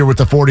earlier this year with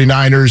the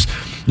 49ers,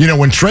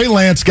 when Trey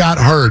Lance got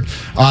hurt,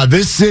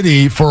 this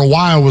city for a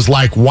while was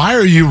like, why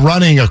are you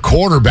running a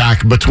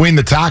quarterback between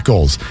the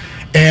tackles?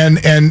 And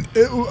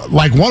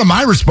like one of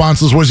my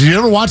responses was, you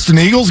ever watched an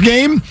Eagles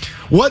game?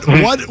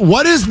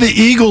 What is the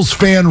Eagles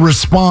fan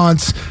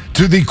response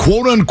to the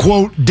quote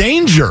unquote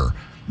danger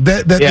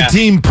that the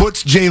team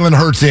puts Jalen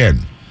Hurts in?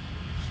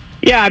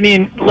 Yeah, I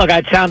mean, look,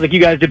 it sounds like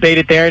you guys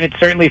debated there, and it's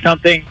certainly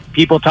something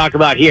people talk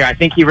about here. I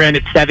think he ran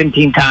it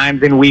 17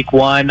 times in week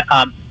 1,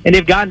 and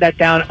they've gotten that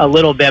down a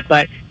little bit.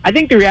 But I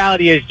think the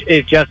reality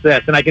is just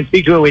this, and I can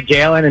speak to it with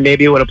Jalen, and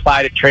maybe it would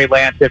apply to Trey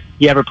Lance if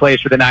he ever plays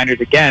for the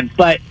Niners again.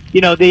 But, the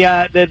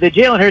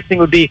Jalen Hurts thing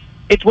would be,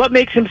 it's what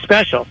makes him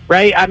special,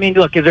 right? I mean,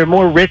 look, is there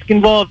more risk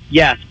involved?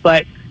 Yes.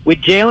 But with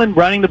Jalen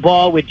running the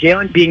ball, with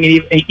Jalen being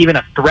even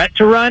a threat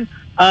to run,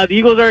 the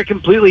Eagles are a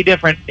completely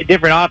different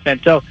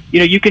offense. So,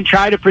 you can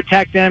try to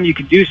protect them, you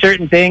can do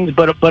certain things,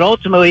 but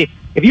ultimately,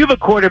 if you have a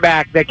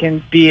quarterback that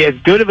can be as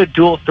good of a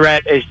dual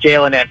threat as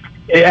Jalen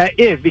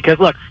is, because,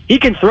 look, he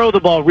can throw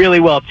the ball really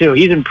well, too.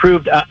 He's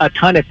improved a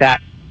ton at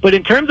that. But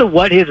in terms of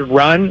what his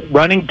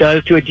running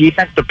does to a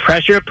defense, the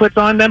pressure it puts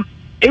on them,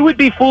 it would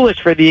be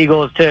foolish for the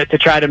Eagles to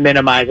try to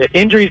minimize it.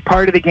 Injury is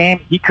part of the game.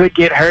 He could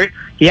get hurt.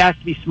 He has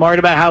to be smart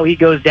about how he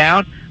goes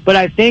down. But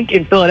I think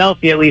in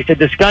Philadelphia, at least, the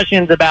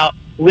discussions about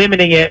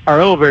limiting it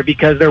are over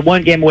because they're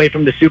one game away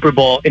from the Super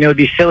Bowl, and it would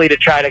be silly to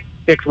try to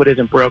fix what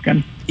isn't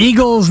broken.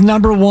 Eagles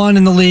number 1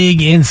 in the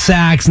league in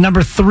sacks,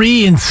 number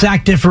 3 in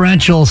sack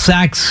differential,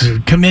 sacks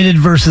committed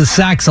versus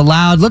sacks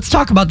allowed. Let's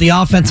talk about the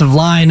offensive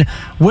line.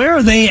 Where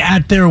are they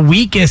at their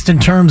weakest in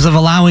terms of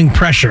allowing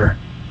pressure?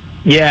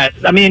 Yeah,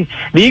 I mean,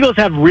 the Eagles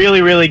have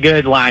really, really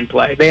good line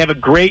play. They have a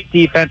great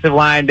defensive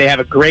line. They have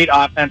a great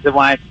offensive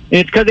line. And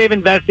it's because they've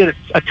invested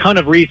a ton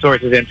of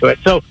resources into it.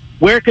 So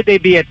where could they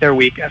be at their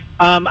weakest?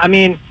 I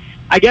mean,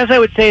 I guess I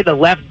would say the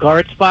left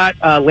guard spot.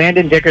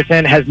 Landon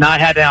Dickerson has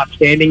not had an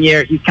outstanding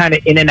year. He's kind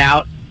of in and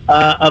out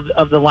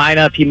of the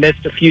lineup. He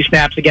missed a few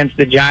snaps against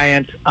the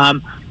Giants.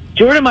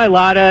 Jordan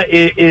Mailata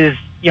is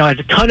has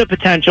a ton of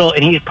potential,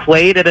 and he's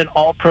played at an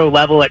all-pro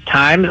level at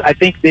times. I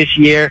think this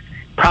year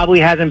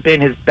probably hasn't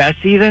been his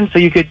best season, so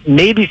you could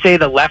maybe say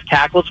the left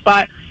tackle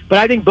spot. But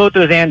I think both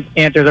those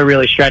answers are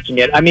really stretching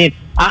it. I mean,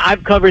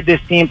 I've covered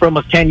this team for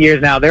almost 10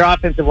 years now. Their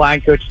offensive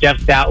line coach, Jeff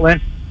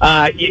Stoutland,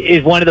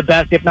 is one of the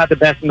best, if not the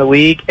best in the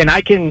league. And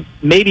I can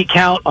maybe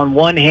count on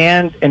one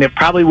hand, and it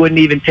probably wouldn't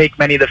even take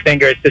many of the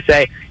fingers to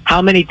say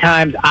how many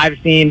times I've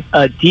seen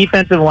a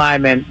defensive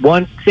lineman,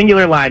 one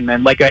singular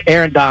lineman, like a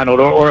Aaron Donald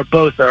or a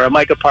Bosa or a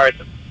Micah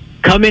Parsons,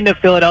 come into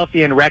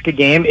Philadelphia and wreck a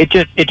game. It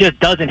just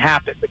doesn't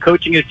happen. The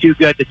coaching is too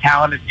good. The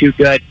talent is too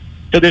good.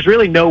 So there's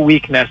really no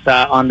weakness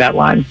on that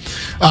line.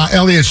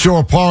 Elliot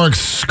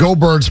Shore-Parks, Go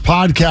Birds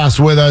podcast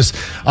with us.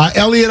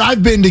 Elliot,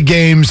 I've been to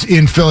games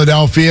in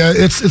Philadelphia.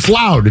 It's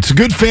loud. It's a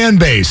good fan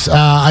base.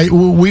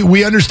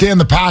 We understand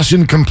the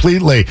passion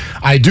completely.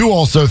 I do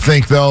also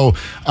think, though,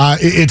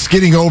 it's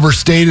getting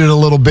overstated a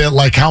little bit,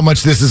 like how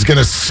much this is going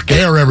to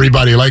scare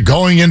everybody, like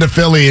going into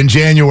Philly in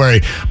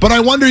January. But I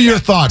wonder your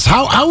thoughts.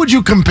 How would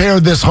you compare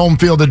this home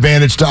field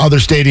advantage to other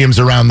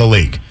stadiums around the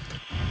league?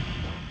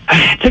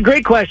 It's a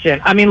great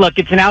question. I mean, look,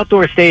 it's an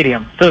outdoor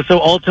stadium. So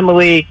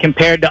ultimately,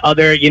 compared to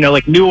other,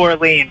 like New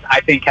Orleans, I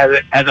think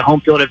has a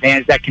home field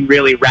advantage that can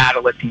really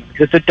rattle a team.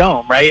 It's a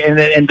dome, right?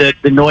 And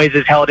the noise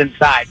is held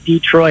inside.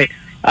 Detroit,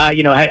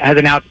 has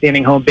an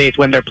outstanding home base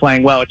when they're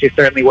playing well, which is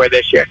certainly where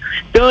this year.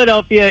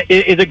 Philadelphia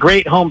is a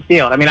great home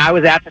field. I mean, I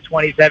was at the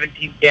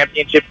 2017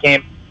 championship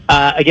game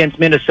against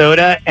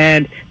Minnesota,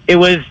 and it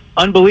was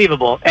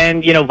unbelievable.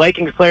 And,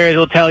 Vikings players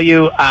will tell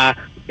you,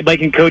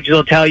 Viking coaches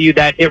will tell you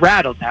that it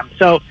rattled them.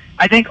 So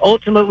I think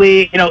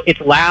ultimately, it's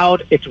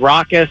loud, it's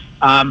raucous,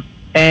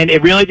 and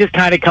it really just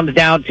kind of comes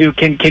down to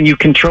can you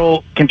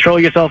control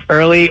yourself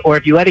early, or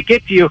if you let it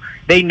get to you,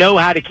 they know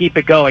how to keep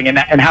it going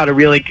and how to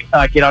really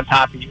get on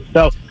top of you.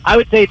 So I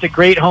would say it's a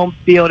great home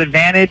field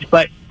advantage,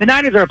 but the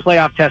Niners are a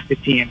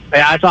playoff-tested team.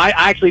 So I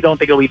actually don't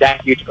think it'll be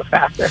that huge of a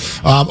factor.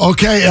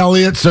 Okay,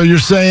 Elliot, so you're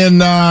saying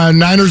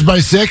Niners by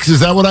 6? Is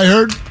that what I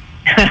heard?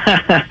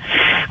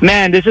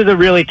 Man, this is a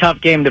really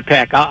tough game to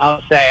pick,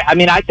 I'll say. I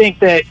mean, I think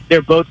that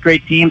they're both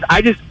great teams.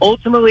 I just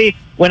ultimately,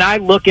 when I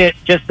look at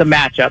just the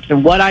matchups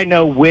and what I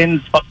know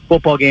wins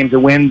football games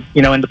and wins,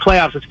 in the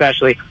playoffs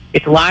especially,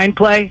 it's line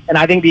play, and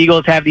I think the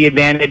Eagles have the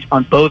advantage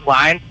on both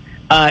lines.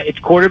 It's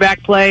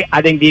quarterback play.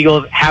 I think the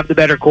Eagles have the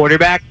better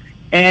quarterback.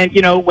 And,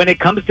 when it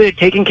comes to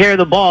taking care of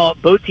the ball,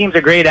 both teams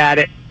are great at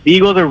it. The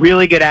Eagles are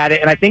really good at it.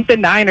 And I think the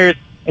Niners,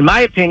 in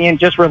my opinion,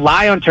 just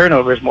rely on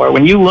turnovers more.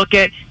 When you look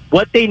at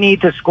what they need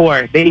to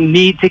score, they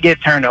need to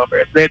get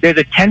turnovers. There's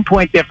a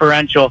 10-point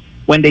differential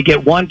when they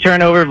get one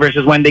turnover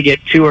versus when they get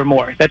two or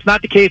more. That's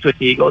not the case with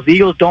the Eagles. The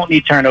Eagles don't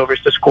need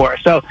turnovers to score.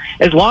 So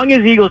as long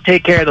as the Eagles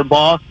take care of the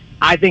ball,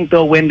 I think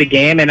they'll win the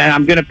game, and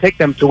I'm going to pick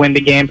them to win the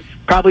game.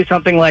 Probably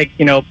something like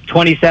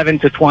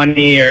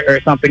 27-20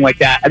 or something like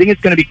that. I think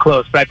it's going to be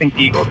close, but I think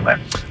the Eagles win.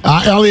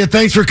 Elliot,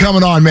 thanks for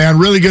coming on, man.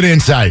 Really good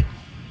insight.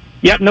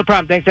 Yep, no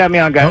problem. Thanks for having me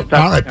on, guys.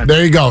 All right,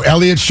 there you go.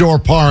 Elliot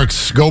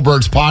Shore-Parks, Go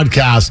Birds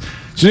podcast.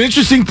 It's an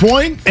interesting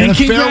point and a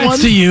congrats fair one.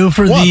 To you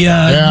for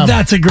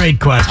that's a great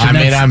question. I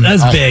mean,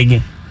 that's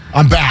big.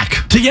 I'm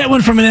back. To get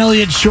one from an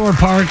Elliot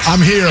Shore-Parks,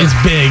 I'm here. Is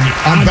big.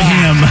 I'm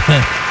back. him.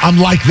 I'm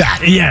like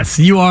that. Yes,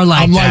 you are like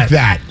that. I'm like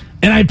that.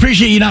 And I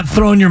appreciate you not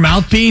throwing your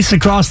mouthpiece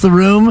across the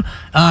room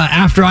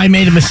after I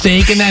made a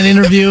mistake in that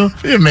interview.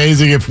 It'd be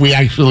amazing if we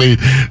actually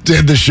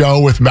did the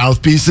show with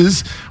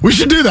mouthpieces. We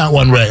should do that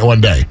one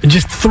day. And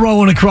just throw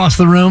one across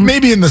the room.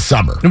 Maybe in the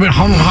summer.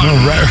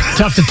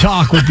 Tough to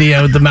talk with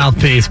the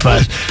mouthpiece,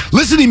 but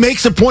listen, he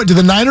makes a point. Do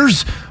the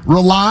Niners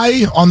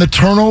rely on the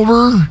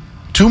turnover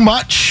too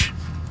much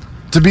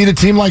to beat a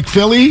team like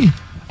Philly?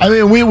 I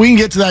mean, we can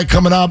get to that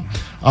coming up.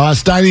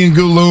 Steiny and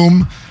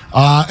Gouloum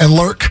and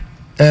Lurk.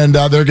 And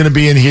they're going to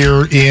be in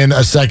here in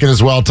a second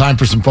as well. Time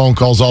for some phone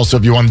calls also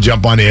if you want to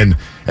jump on in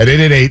at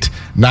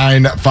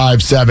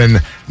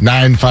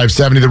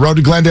 888-957-9570. The Road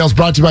to Glendale is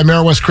brought to you by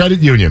Meriwest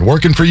Credit Union.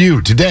 Working for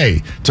you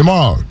today,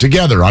 tomorrow,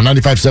 together on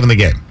 95.7 The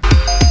Game.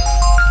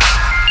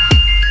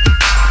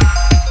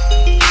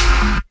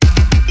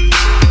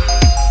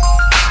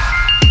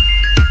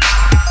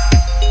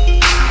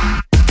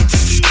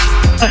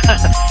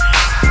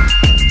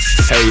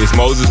 Hey, it's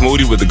Moses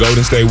Moody with the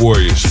Golden State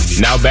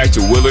Warriors. Now back to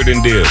Willard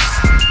and Dibbs.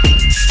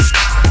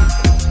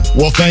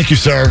 Well, thank you,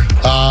 sir.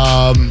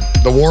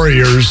 The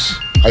Warriors,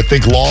 I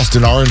think, lost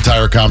in our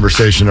entire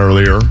conversation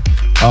earlier.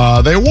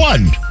 They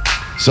won.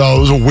 So it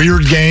was a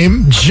weird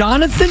game.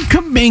 Jonathan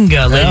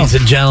Kuminga, ladies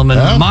and gentlemen.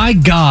 Yeah. My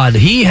God,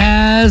 he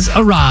has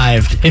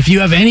arrived. If you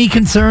have any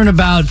concern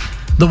about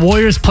the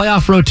Warriors'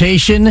 playoff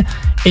rotation,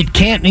 it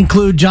can't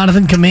include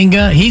Jonathan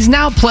Kuminga. He's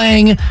now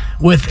playing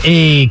with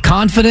a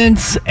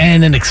confidence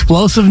and an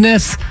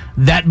explosiveness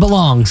that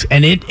belongs,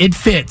 and it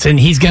fits. And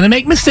he's going to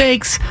make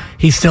mistakes.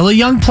 He's still a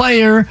young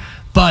player,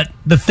 but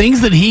the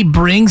things that he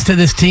brings to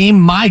this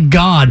team, my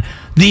God,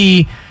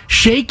 the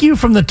shake you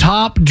from the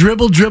top,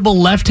 dribble,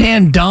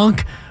 left-hand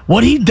dunk,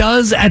 what he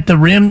does at the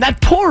rim,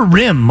 that poor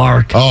rim,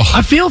 Mark. Oh,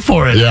 I feel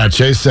for it. Yeah,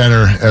 Chase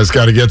Center has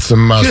got to get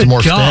some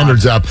more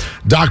standards up.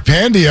 Doc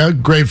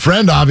Pandia, great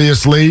friend,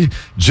 obviously,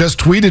 just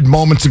tweeted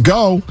moments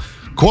ago,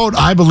 quote,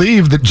 I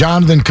believe that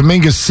Jonathan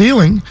Kuminga's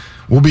ceiling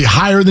will be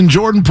higher than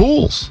Jordan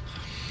Poole's.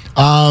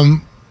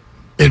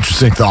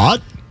 Interesting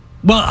thought.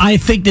 Well, I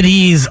think that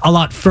he's a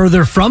lot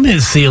further from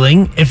his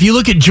ceiling. If you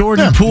look at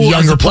Jordan Poole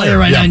as a player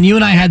right now, and you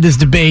and I had this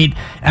debate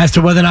as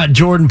to whether or not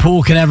Jordan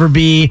Poole can ever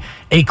be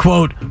a,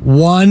 quote,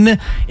 one.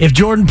 If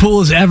Jordan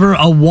Poole is ever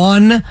a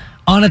one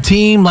on a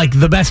team, like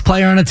the best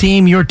player on a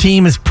team, your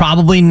team is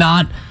probably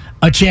not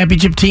a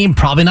championship team,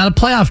 probably not a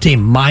playoff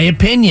team. My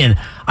opinion.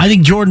 I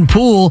think Jordan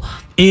Poole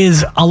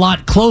is a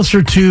lot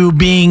closer to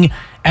being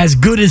as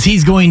good as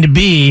he's going to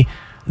be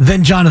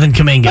than Jonathan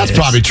Kuminga. That's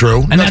probably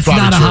true. And that's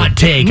not a hot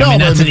take. No, I mean,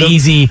 that's an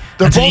easy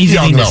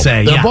thing to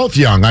say. They're both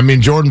young. I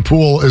mean, Jordan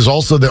Poole is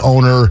also the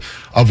owner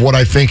of what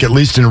I think, at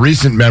least in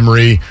recent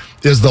memory,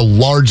 is the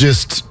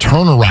largest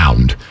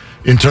turnaround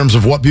in terms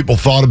of what people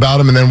thought about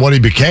him and then what he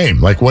became.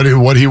 Like what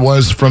he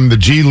was from the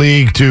G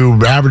League to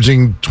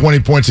averaging 20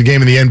 points a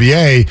game in the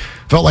NBA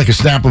felt like a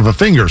snap of a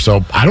finger.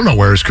 So I don't know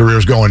where his career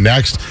is going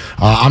next.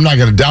 I'm not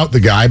going to doubt the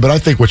guy, but I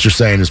think what you're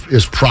saying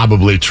is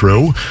probably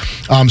true.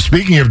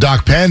 Speaking of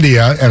Doc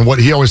Pandia and what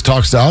he always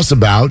talks to us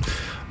about,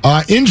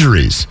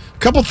 injuries. A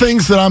couple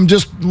things that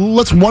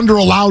let's wonder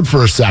aloud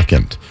for a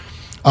second.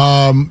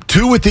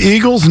 2 with the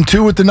Eagles and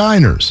 2 with the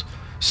Niners.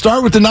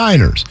 Start with the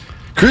Niners.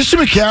 Christian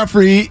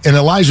McCaffrey and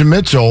Elijah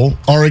Mitchell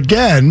are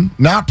again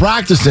not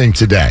practicing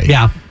today.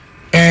 Yeah.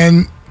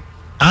 And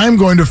I'm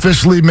going to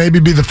officially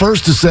maybe be the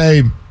first to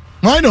say,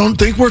 I don't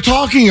think we're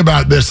talking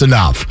about this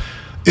enough.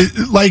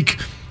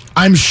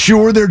 I'm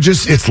sure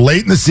it's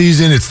late in the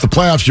season. It's the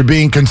playoffs. You're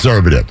being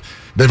conservative.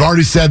 They've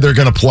already said they're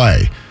going to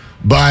play.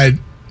 But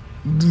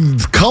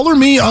color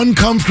me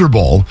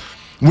uncomfortable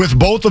with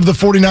both of the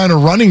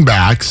 49er running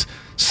backs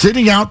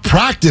sitting out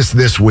practice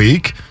this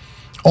week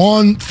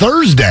on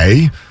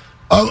Thursday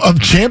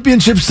of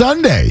Championship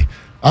Sunday.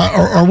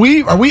 Are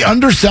we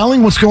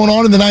underselling what's going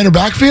on in the Niner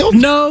backfield?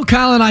 No,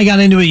 Kyle and I got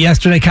into it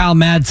yesterday. Kyle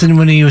Madsen,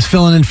 when he was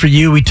filling in for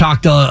you, we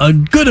talked a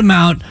good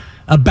amount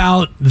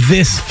about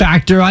this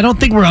factor. I don't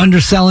think we're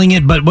underselling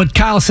it, but what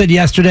Kyle said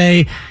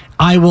yesterday,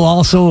 I will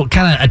also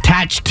kind of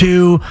attach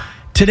to.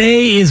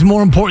 Today is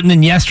more important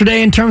than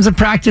yesterday in terms of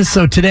practice.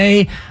 So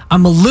today,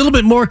 I'm a little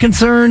bit more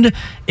concerned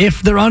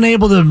if they're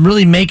unable to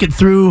really make it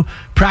through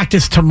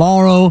practice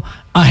tomorrow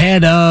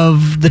ahead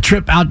of the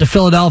trip out to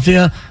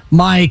Philadelphia.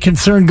 My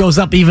concern goes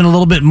up even a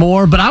little bit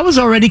more. But I was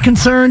already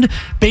concerned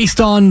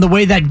based on the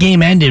way that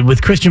game ended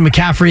with Christian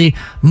McCaffrey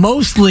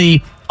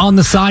mostly on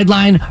the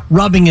sideline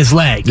rubbing his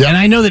leg. Yep. And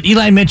I know that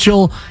Eli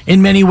Mitchell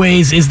in many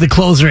ways is the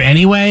closer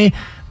anyway.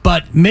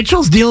 but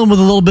Mitchell's dealing with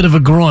a little bit of a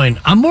groin.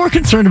 I'm more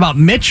concerned about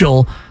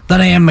Mitchell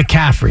than I am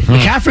McCaffrey.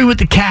 McCaffrey with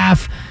the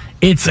calf,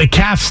 it's a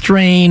calf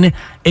strain.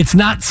 It's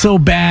not so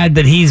bad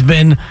that he's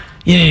been...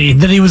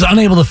 that he was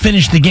unable to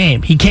finish the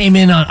game. He came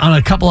in on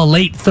a couple of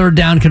late third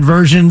down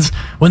conversions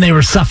when they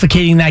were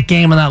suffocating that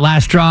game on that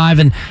last drive.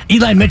 And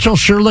Eli Mitchell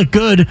sure looked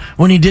good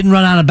when he didn't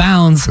run out of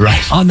bounds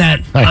on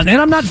that. And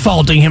I'm not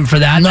faulting him for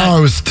that. No,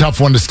 it was a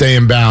tough one to stay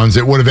in bounds.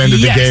 It would have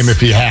ended the game if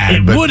he had.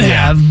 It would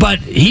have, but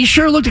he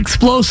sure looked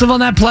explosive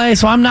on that play,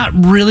 so I'm not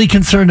really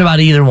concerned about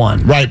either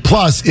one. Right.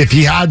 Plus, if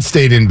he had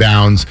stayed in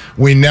bounds,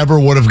 we never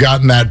would have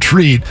gotten that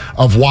treat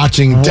of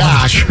watching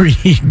Dak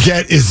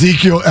get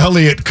Ezekiel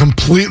Elliott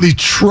completely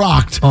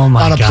trucked on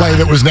a play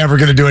that was never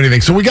going to do anything.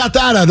 So we got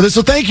that out of it.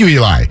 So thank you,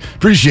 Eli.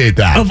 Appreciate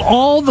that. Of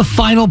all the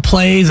final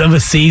plays of a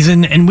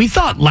season, and we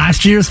thought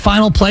last year's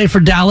final play for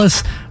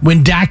Dallas,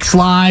 when Dak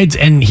slides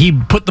and he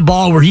put the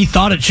ball where he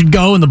thought it should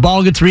go and the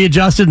ball gets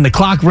readjusted and the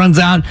clock runs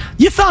out,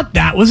 you thought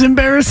that was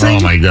embarrassing?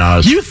 Oh, my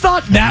gosh. You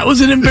thought that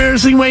was an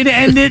embarrassing way to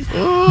end it?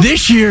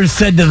 This year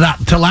said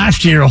to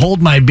last year,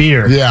 hold my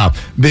beer. Yeah.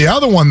 The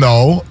other one,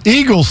 though,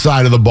 Eagles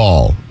side of the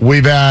ball.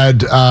 We've had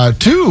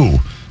two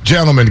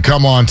gentlemen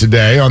come on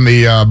today on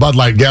the Bud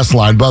Light guest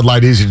line. Bud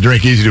Light, easy to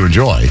drink, easy to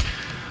enjoy.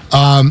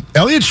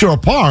 Elliott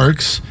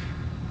Shore-Parks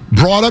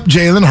brought up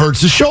Jalen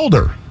Hurts'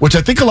 shoulder, which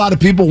I think a lot of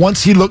people,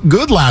 once he looked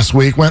good last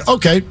week, went,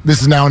 okay,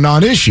 this is now a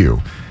non-issue.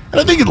 And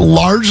I think it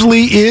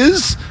largely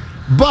is,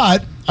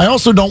 but I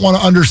also don't want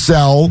to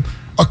undersell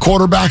a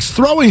quarterback's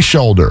throwing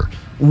shoulder.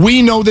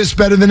 We know this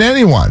better than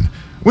anyone.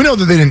 We know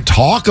that they didn't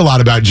talk a lot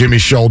about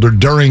Jimmy's shoulder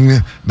during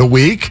the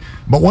week,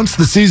 but once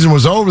the season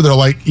was over, they're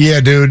like,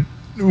 yeah, dude,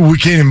 we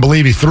can't even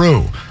believe he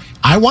threw.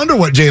 I wonder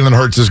what Jalen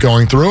Hurts is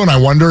going through, and I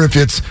wonder if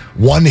it's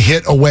one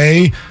hit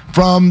away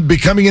from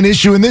becoming an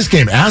issue in this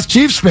game. Ask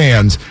Chiefs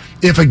fans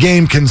if a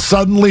game can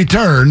suddenly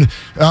turn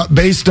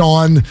based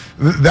on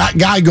that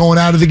guy going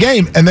out of the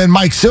game. And then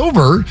Mike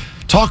Silver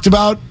talked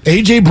about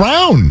A.J.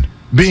 Brown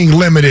being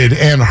limited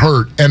and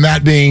hurt, and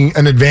that being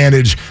an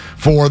advantage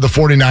for the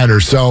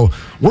 49ers. So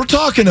we're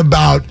talking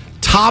about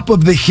top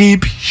of the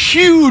heap,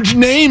 huge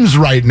names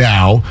right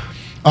now.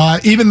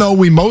 Even though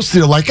we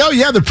mostly are like, oh,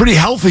 yeah, they're pretty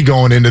healthy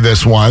going into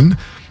this one.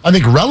 I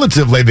think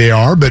relatively they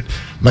are, but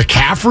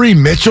McCaffrey,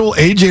 Mitchell,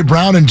 A.J.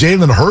 Brown, and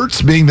Jalen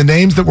Hurts being the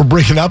names that we're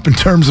bringing up in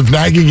terms of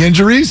nagging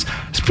injuries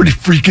is pretty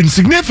freaking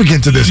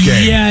significant to this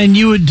game. Yeah, and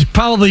you would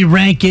probably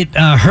rank it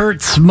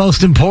Hurts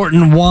most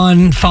important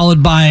one,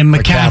 followed by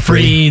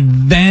McCaffrey.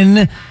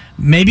 Then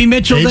maybe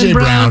Mitchell, A.J. then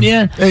Brown.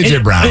 Yeah, A.J.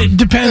 Brown. It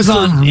depends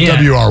on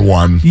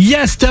WR1.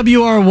 Yes,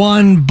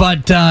 WR1,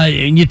 but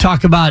you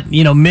talk about,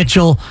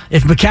 Mitchell.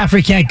 If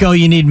McCaffrey can't go,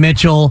 you need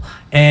Mitchell.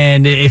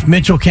 And if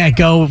Mitchell can't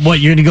go,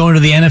 you're going to go into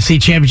the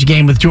NFC Championship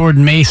game with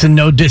Jordan Mason.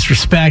 No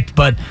disrespect,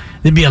 but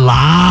there'd be a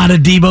lot of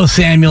Deebo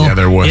Samuel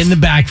in the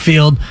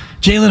backfield.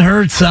 Jalen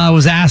Hurts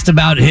was asked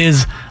about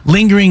his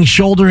lingering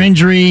shoulder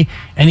injury,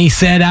 and he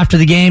said after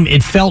the game,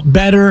 it felt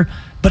better,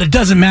 but it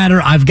doesn't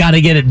matter. I've got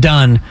to get it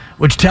done,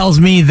 which tells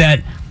me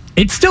that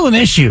it's still an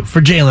issue for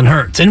Jalen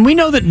Hurts. And we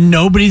know that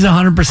nobody's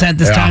 100%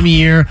 this time of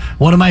year.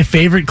 One of my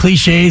favorite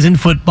cliches in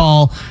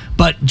football.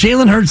 But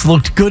Jalen Hurts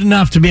looked good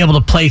enough to be able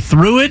to play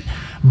through it,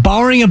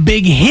 barring a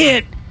big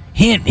hit.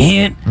 Hint,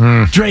 hint.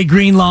 Dre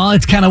Greenlaw,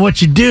 it's kind of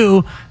what you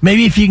do.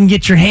 Maybe if you can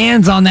get your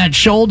hands on that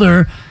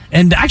shoulder.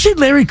 And actually,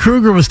 Larry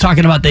Krueger was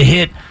talking about the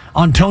hit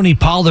on Tony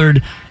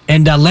Pollard,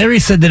 and Larry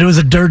said that it was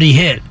a dirty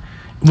hit.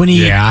 When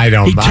he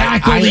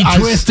tackled, he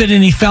twisted,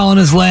 and he fell on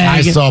his leg.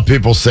 I saw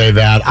people say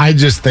that. I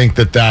just think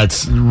that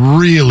that's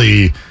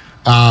really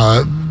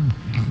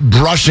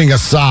brushing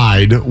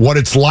aside what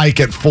it's like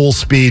at full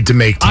speed to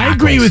make tackles. I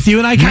agree with you,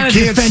 and I kind of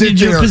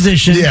defended your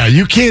position. Yeah,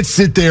 you can't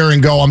sit there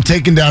and go, I'm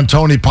taking down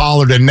Tony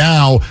Pollard, and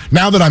now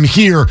that I'm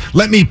here,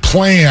 let me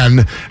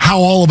plan how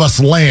all of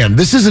us land.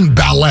 This isn't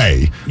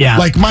ballet. Yeah.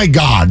 Like, my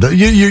God,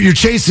 you're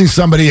chasing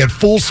somebody at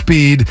full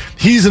speed.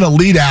 He's an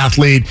elite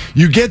athlete.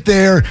 You get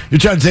there, you're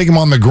trying to take him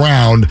on the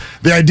ground.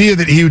 The idea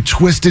that he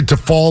twisted to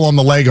fall on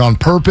the leg on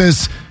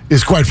purpose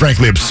is, quite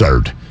frankly,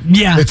 absurd.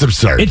 Yeah. It's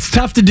absurd. It's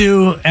tough to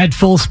do at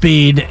full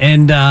speed,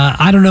 and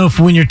I don't know if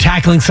when you're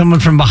tackling someone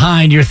from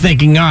behind, you're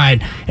thinking, all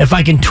right, if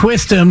I can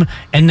twist him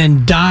and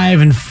then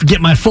dive and get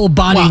my full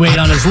body weight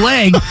on his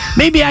leg,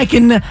 maybe I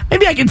can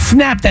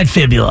snap that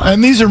fibula.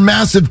 And these are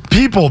massive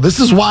people. This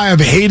is why I've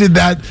hated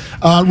that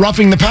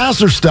roughing the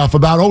passer stuff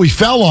about, he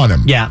fell on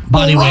him. Yeah,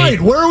 body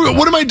weight.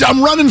 What am I?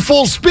 I'm running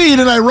full speed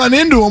and I run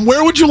into him.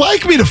 Where would you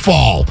like me to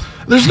fall?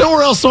 There's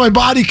nowhere else my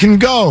body can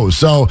go.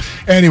 So,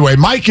 anyway,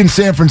 Mike in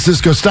San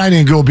Francisco, Steiny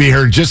and Goo will be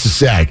here in just a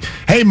sec.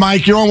 Hey,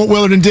 Mike, you're on with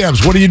Willard and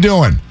Dibs. What are you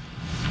doing?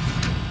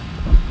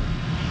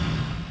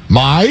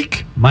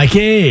 Mike?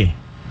 Mikey.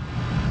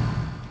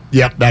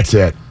 Yep, that's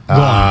it.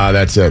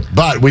 That's it.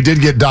 But we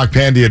did get Doc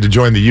Pandia to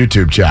join the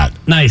YouTube chat.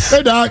 Nice.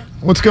 Hey, Doc.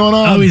 What's going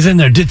on? Oh, he's in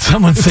there. Did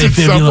someone say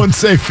fibula? Did someone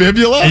say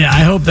fibula? Yeah,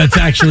 I hope that's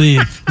actually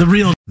the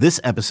real. This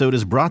episode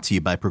is brought to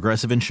you by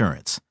Progressive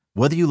Insurance.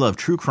 Whether you love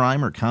true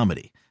crime or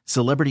comedy,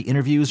 celebrity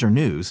interviews or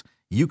news,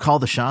 you call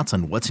the shots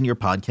on what's in your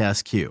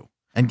podcast queue.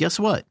 And guess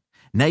what?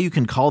 Now you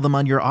can call them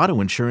on your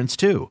auto insurance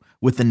too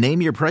with the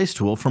Name Your Price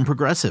tool from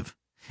Progressive.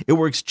 It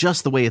works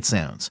just the way it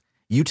sounds.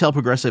 You tell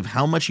Progressive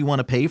how much you want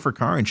to pay for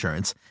car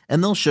insurance,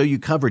 and they'll show you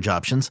coverage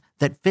options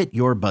that fit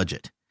your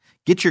budget.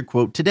 Get your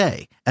quote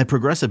today at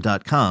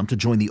Progressive.com to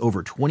join the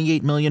over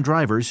 28 million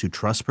drivers who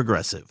trust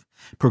Progressive.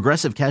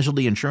 Progressive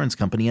Casualty Insurance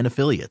Company and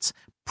Affiliates.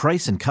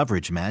 Price and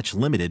coverage match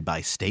limited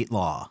by state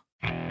law.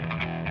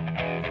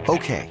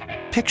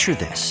 Okay, picture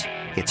this.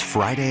 It's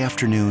Friday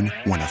afternoon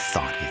when a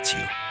thought hits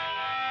you.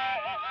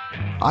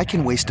 I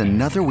can waste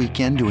another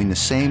weekend doing the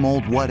same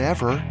old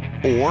whatever,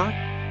 or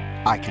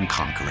I can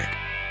conquer it.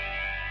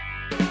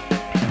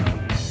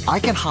 I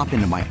can hop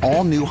into my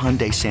all-new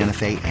Hyundai Santa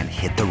Fe and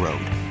hit the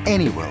road.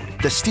 Any road.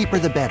 The steeper,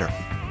 the better.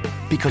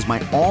 Because my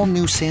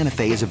all-new Santa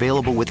Fe is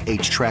available with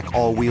H-Track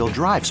all-wheel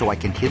drive, so I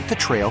can hit the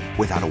trail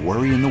without a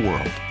worry in the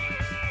world.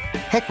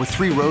 Heck, with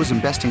 3 rows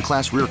and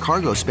best-in-class rear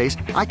cargo space,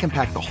 I can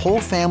pack the whole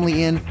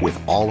family in with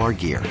all our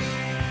gear.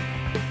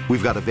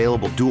 We've got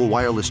available dual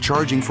wireless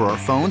charging for our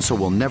phones, so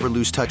we'll never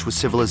lose touch with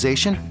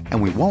civilization,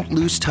 and we won't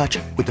lose touch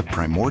with the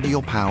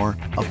primordial power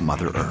of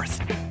Mother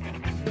Earth.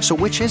 So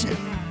which is it?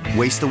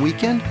 Waste the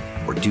weekend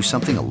or do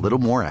something a little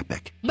more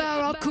epic?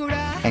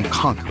 And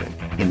conquer it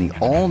in the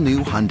all-new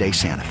Hyundai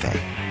Santa Fe.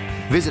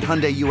 Visit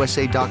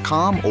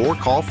HyundaiUSA.com or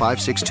call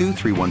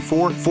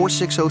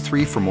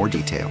 562-314-4603 for more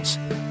details.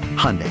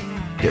 Hyundai,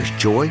 there's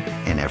joy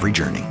in every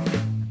journey.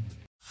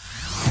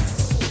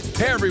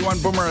 Hey everyone,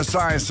 Boomer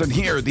Esiason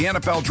here. The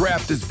NFL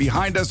Draft is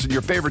behind us and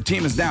your favorite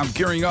team is now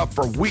gearing up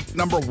for week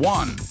number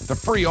 1. The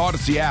free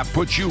Odyssey app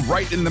puts you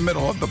right in the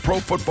middle of the pro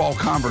football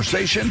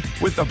conversation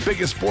with the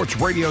biggest sports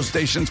radio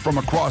stations from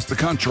across the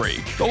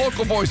country. The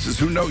local voices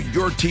who know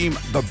your team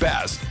the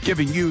best,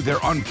 giving you their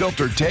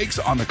unfiltered takes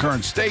on the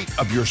current state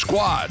of your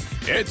squad.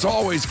 It's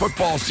always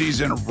football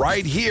season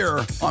right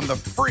here on the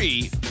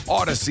free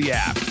Odyssey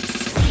app.